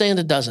 I understand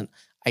it doesn't.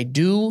 I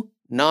do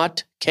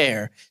not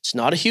care. It's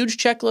not a huge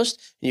checklist,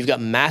 and you've got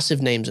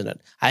massive names in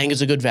it. I think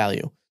it's a good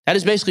value. That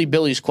is basically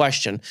Billy's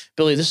question.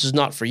 Billy, this is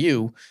not for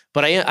you,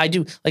 but I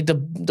do like the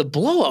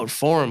blowout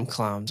forum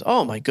clowns.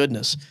 Oh my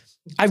goodness.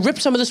 I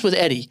ripped some of this with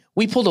Eddie.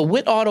 We pulled a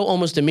Witt auto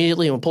almost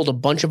immediately and we pulled a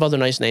bunch of other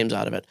nice names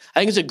out of it. I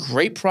think it's a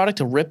great product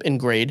to rip and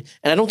grade,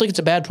 and I don't think it's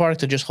a bad product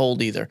to just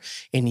hold either.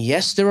 And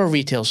yes, there are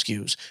retail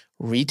SKUs.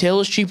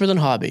 Retail is cheaper than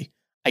hobby.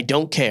 I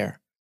don't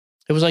care.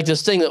 It was like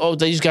this thing that, oh,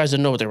 these guys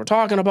didn't know what they were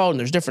talking about, and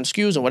there's different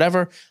SKUs and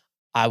whatever.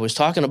 I was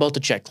talking about the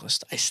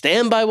checklist. I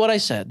stand by what I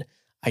said.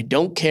 I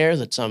don't care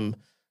that some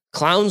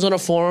clowns on a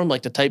forum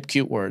like to type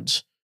cute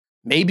words.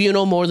 Maybe you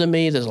know more than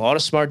me. There's a lot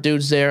of smart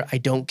dudes there. I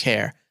don't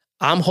care.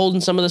 I'm holding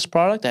some of this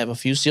product. I have a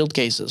few sealed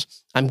cases.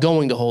 I'm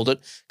going to hold it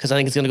because I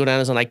think it's going to go down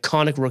as an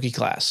iconic rookie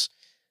class.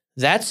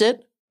 That's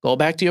it. Go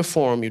back to your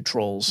forum, you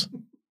trolls.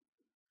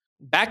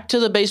 Back to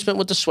the basement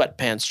with the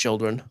sweatpants,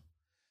 children.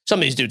 Some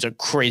of these dudes are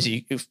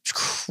crazy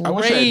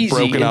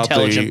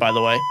intelligent, by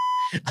the way.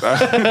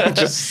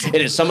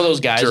 It is. Some of those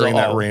guys during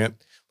that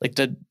rant. Like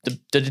the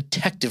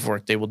detective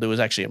work they will do is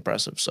actually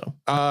impressive. So,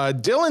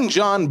 Dylan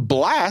John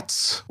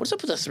Blatz. What's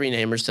up with the three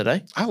namers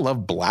today? I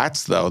love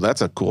Blatz though.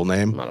 That's a cool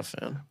name. I'm not a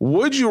fan.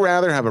 Would you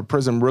rather have a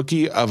Prism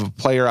rookie of a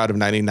player out of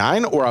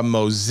 99 or a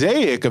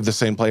mosaic of the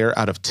same player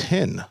out of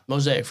 10?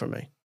 Mosaic for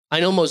me.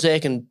 I know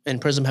Mosaic and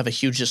Prism have a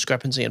huge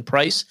discrepancy in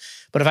price,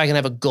 but if I can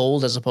have a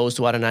gold as opposed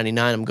to out of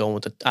 99, I'm going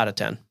with the out of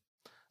 10.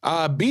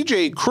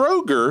 BJ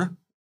Kroger.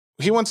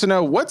 He wants to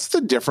know, what's the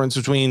difference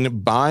between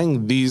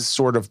buying these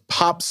sort of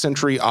Pop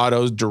Century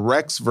autos,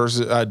 direct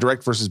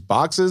versus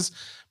boxes?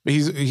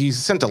 He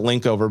sent a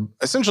link over.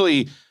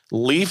 Essentially,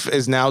 Leaf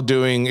is now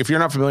doing, if you're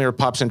not familiar with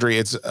Pop Century,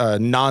 it's a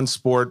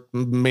non-sport,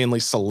 mainly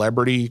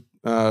celebrity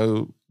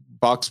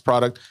box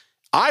product.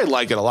 I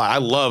like it a lot. I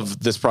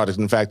love this product,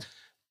 in fact.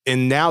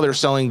 And now they're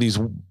selling these,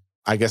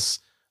 I guess,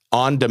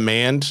 on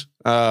demand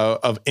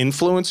of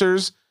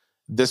influencers.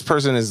 This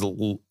person is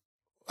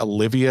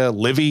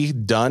Livy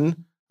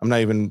Dunn. I'm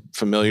not even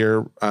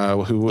familiar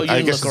who.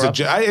 I guess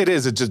it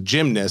is a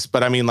gymnast,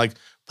 but I mean, like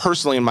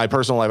personally in my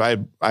personal life,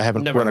 I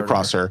haven't run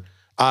across her.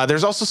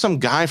 There's also some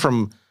guy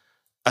from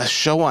a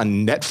show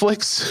on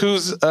Netflix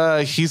who's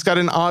he's got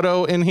an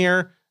auto in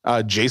here.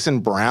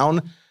 Jason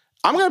Brown.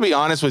 I'm gonna be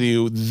honest with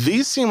you.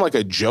 These seem like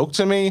a joke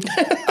to me.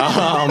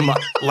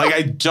 Like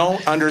I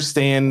don't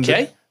understand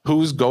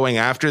who's going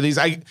after these.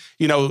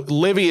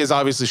 Livy is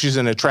obviously, she's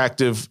an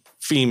attractive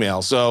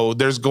female, so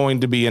there's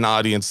going to be an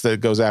audience that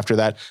goes after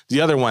that.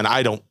 The other one,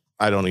 I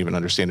don't even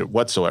understand it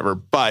whatsoever.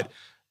 But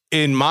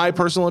in my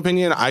personal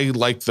opinion, I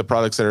like the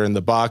products that are in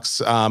the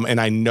box, and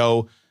I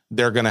know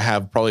they're going to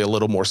have probably a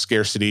little more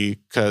scarcity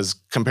because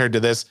compared to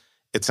this,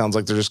 it sounds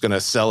like they're just going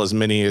to sell as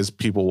many as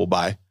people will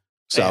buy.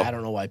 So I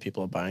don't know why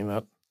people are buying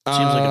that. Seems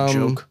like a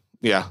joke.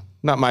 Yeah,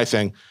 not my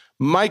thing.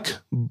 Mike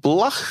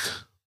Bleach.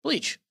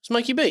 It's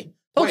Mikey B.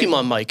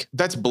 Pokemon Mike.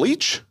 That's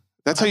Bleach?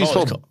 That's how you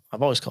spell.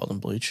 I've always called him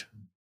Bleach.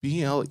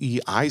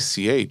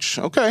 Bleich.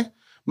 Okay.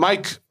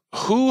 Mike,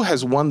 who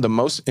has won the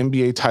most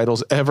NBA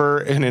titles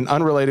ever? In an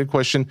unrelated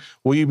question,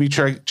 will you be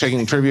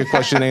checking trivia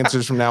question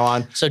answers from now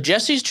on? So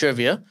Jesse's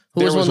trivia,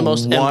 who has won the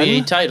most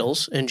NBA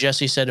titles? And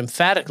Jesse said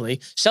emphatically,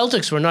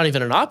 Celtics were not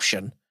even an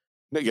option.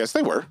 Yes,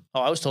 they were.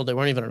 Oh, I was told they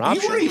weren't even an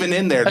option. You weren't even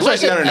in there. No.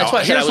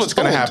 Here's what's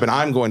going to happen.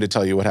 I'm going to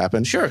tell you what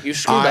happened. Sure, you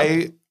screwed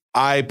up.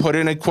 I put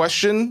in a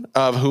question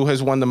of who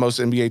has won the most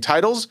NBA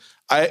titles.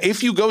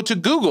 If you go to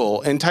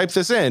Google and type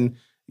this in,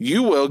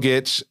 you will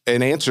get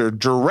an answer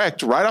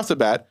direct right off the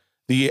bat.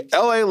 The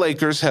LA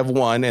Lakers have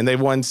won, and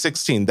they've won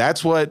 16.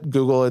 That's what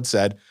Google had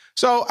said.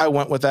 So I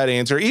went with that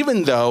answer,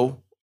 even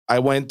though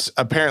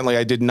apparently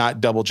I did not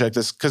double check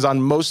this because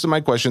on most of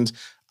my questions,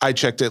 I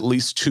checked at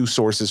least 2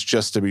 sources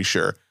just to be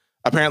sure.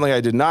 Apparently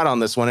I did not on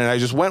this one, and I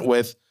just went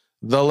with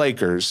the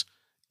Lakers.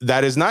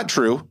 That is not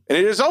true. And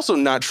it is also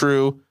not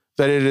true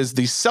that it is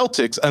the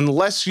Celtics,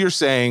 unless you're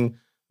saying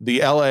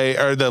the LA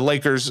or the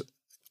Lakers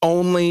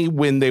only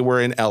when they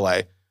were in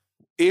LA.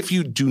 If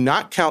you do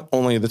not count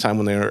only the time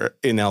when they were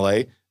in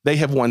LA, they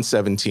have won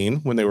 17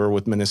 when they were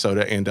with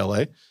Minnesota and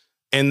LA.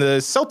 and the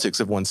Celtics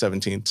have won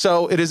 17.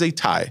 So it is a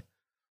tie.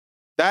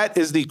 That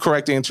is the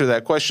correct answer to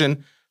that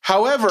question.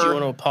 However, Do you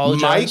want to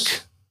apologize?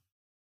 Mike,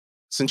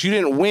 since you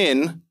didn't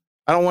win,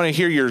 I don't want to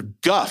hear your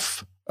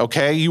guff.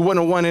 Okay, you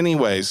wouldn't have won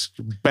anyways.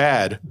 You're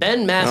bad.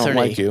 Ben I don't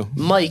like you. Matherny.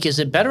 Mike, is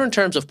it better in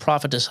terms of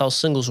profit to sell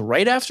singles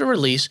right after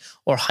release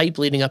or hype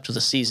leading up to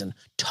the season?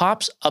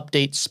 Topps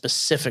update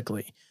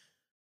specifically.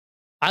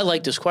 I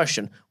like this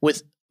question.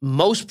 With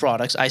most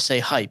products, I say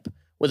hype.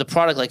 With a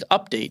product like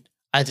Update,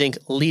 I think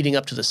leading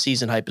up to the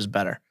season hype is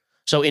better.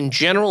 So in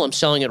general, I'm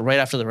selling it right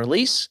after the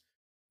release.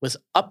 With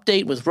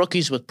Update, with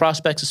rookies, with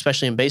prospects,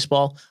 especially in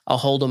baseball, I'll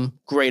hold them,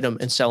 grade them,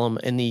 and sell them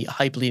in the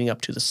hype leading up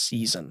to the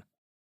season.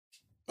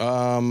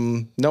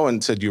 No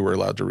one said you were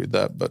allowed to read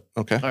that, but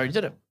okay. I already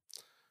did it.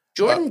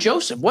 Jordan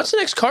Joseph, what's the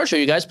next card show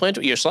you guys plan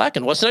to? You're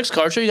slacking. What's the next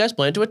card show you guys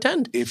plan to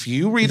attend? If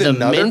you read The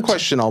another Mint-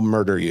 question, I'll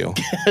murder you.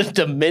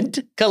 The Mint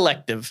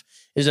Collective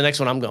is the next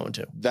one I'm going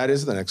to. That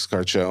is the next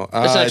card show.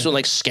 That's the next one,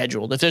 like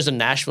scheduled. If there's a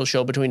Nashville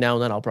show between now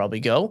and then, I'll probably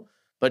go.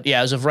 But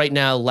yeah, as of right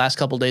now, last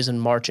couple days in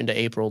March into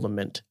April, the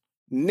Mint.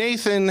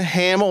 Nathan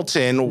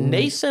Hamilton.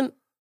 Nathan,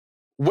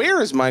 Where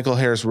is Michael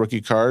Harris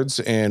rookie cards,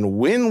 and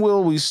when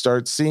will we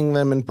start seeing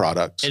them in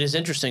products? it is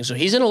interesting. So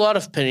he's in a lot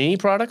of Panini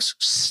products.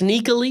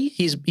 Sneakily,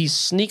 he's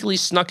sneakily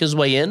snuck his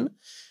way in.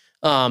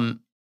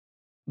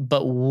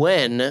 But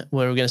where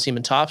we're going to see him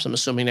in Topps, I'm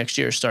assuming next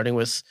year, starting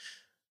with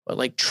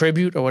like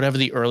Tribute or whatever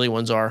the early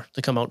ones are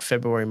that come out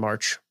February,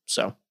 March.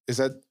 So Is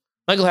that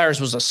Michael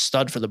Harris was a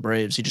stud for the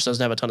Braves. He just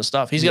doesn't have a ton of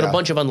stuff. He's got Yeah. a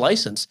bunch of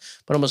unlicensed,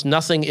 but almost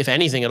nothing, if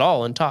anything at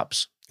all, in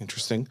Topps.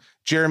 interesting?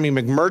 Jeremy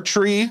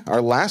McMurtry,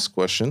 our last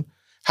question.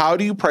 How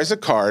do you price a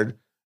card,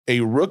 a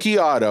rookie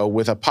auto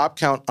with a pop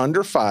count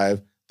under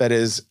 5 that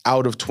is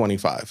out of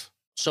 25?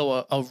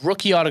 So a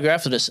rookie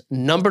autograph that is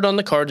numbered on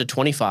the card to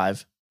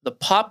 25. The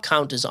pop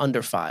count is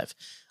under 5.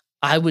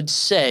 I would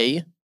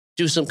say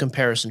do some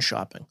comparison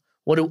shopping.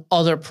 What do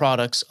other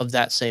products of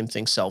that same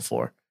thing sell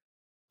for?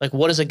 Like,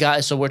 what is a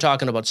guy? So we're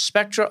talking about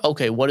Spectra.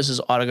 Okay, what does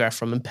his autograph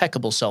from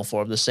Impeccable sell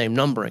for of the same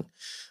numbering?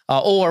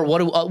 Or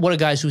what do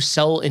guys who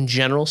sell in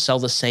general sell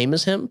the same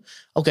as him?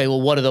 Okay, well,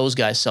 what do those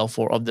guys sell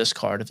for of this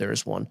card if there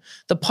is one?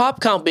 The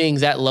pop count being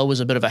that low is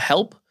a bit of a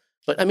help,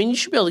 but I mean, you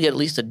should be able to get at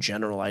least a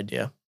general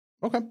idea.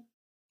 Okay.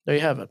 There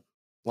you have it.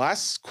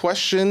 Last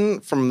question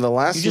from the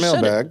last You just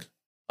said mailbag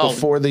Oh,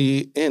 before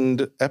the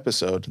end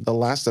episode, the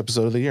last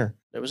episode of the year.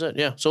 that was it.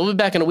 Yeah. So we'll be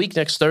back in a week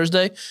next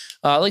Thursday.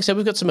 Like I said,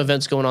 we've got some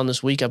events going on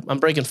this week. I'm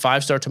breaking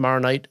 5-star tomorrow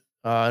night.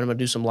 And I'm going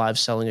to do some live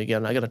selling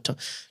again.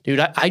 Dude,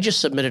 I just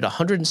submitted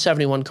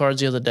 171 cards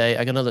the other day.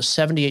 I got another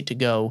 78 to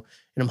go,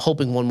 and I'm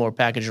hoping one more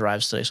package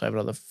arrives today. So I have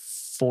another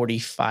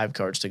 45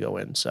 cards to go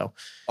in. So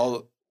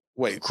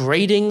Wait.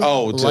 grading.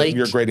 Like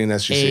you're grading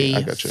SGC.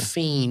 I got you.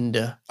 Fiend.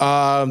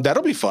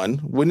 That'll be fun.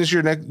 When is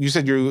your next? You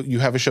said you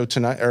have a show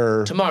tonight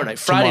or Tomorrow night.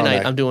 Friday tomorrow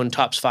night, I'm doing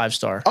Topps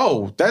 5-star.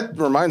 Oh, that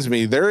reminds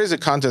me. There is a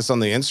contest on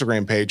the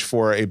Instagram page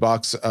for a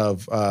box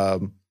of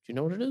Do you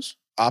know what it is?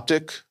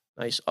 Optic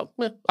Nice.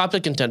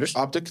 Optic Contenders.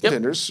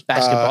 Contenders.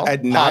 Basketball.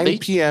 At 9 Hobby.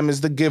 p.m.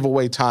 is the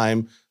giveaway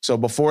time. So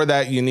before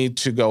that, you need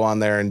to go on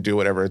there and do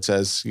whatever it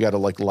says. You got to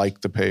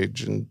like the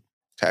page and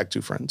tag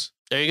 2 friends.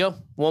 There you go.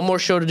 One more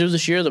show to do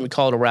this year, then we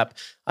call it a wrap.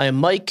 I am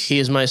Mike. He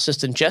is my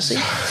assistant, Jesse.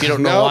 If you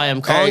don't know Nope. why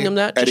I'm calling Hey, him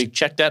that, Eddie. just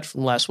check that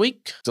from last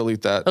week.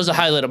 Delete that. That was a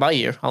highlight of my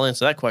year. I'll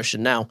answer that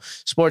question now.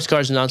 Sports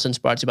Cards and Nonsense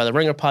brought to you by the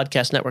Ringer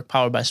Podcast Network,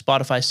 powered by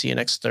Spotify. See you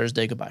next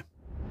Thursday. Goodbye.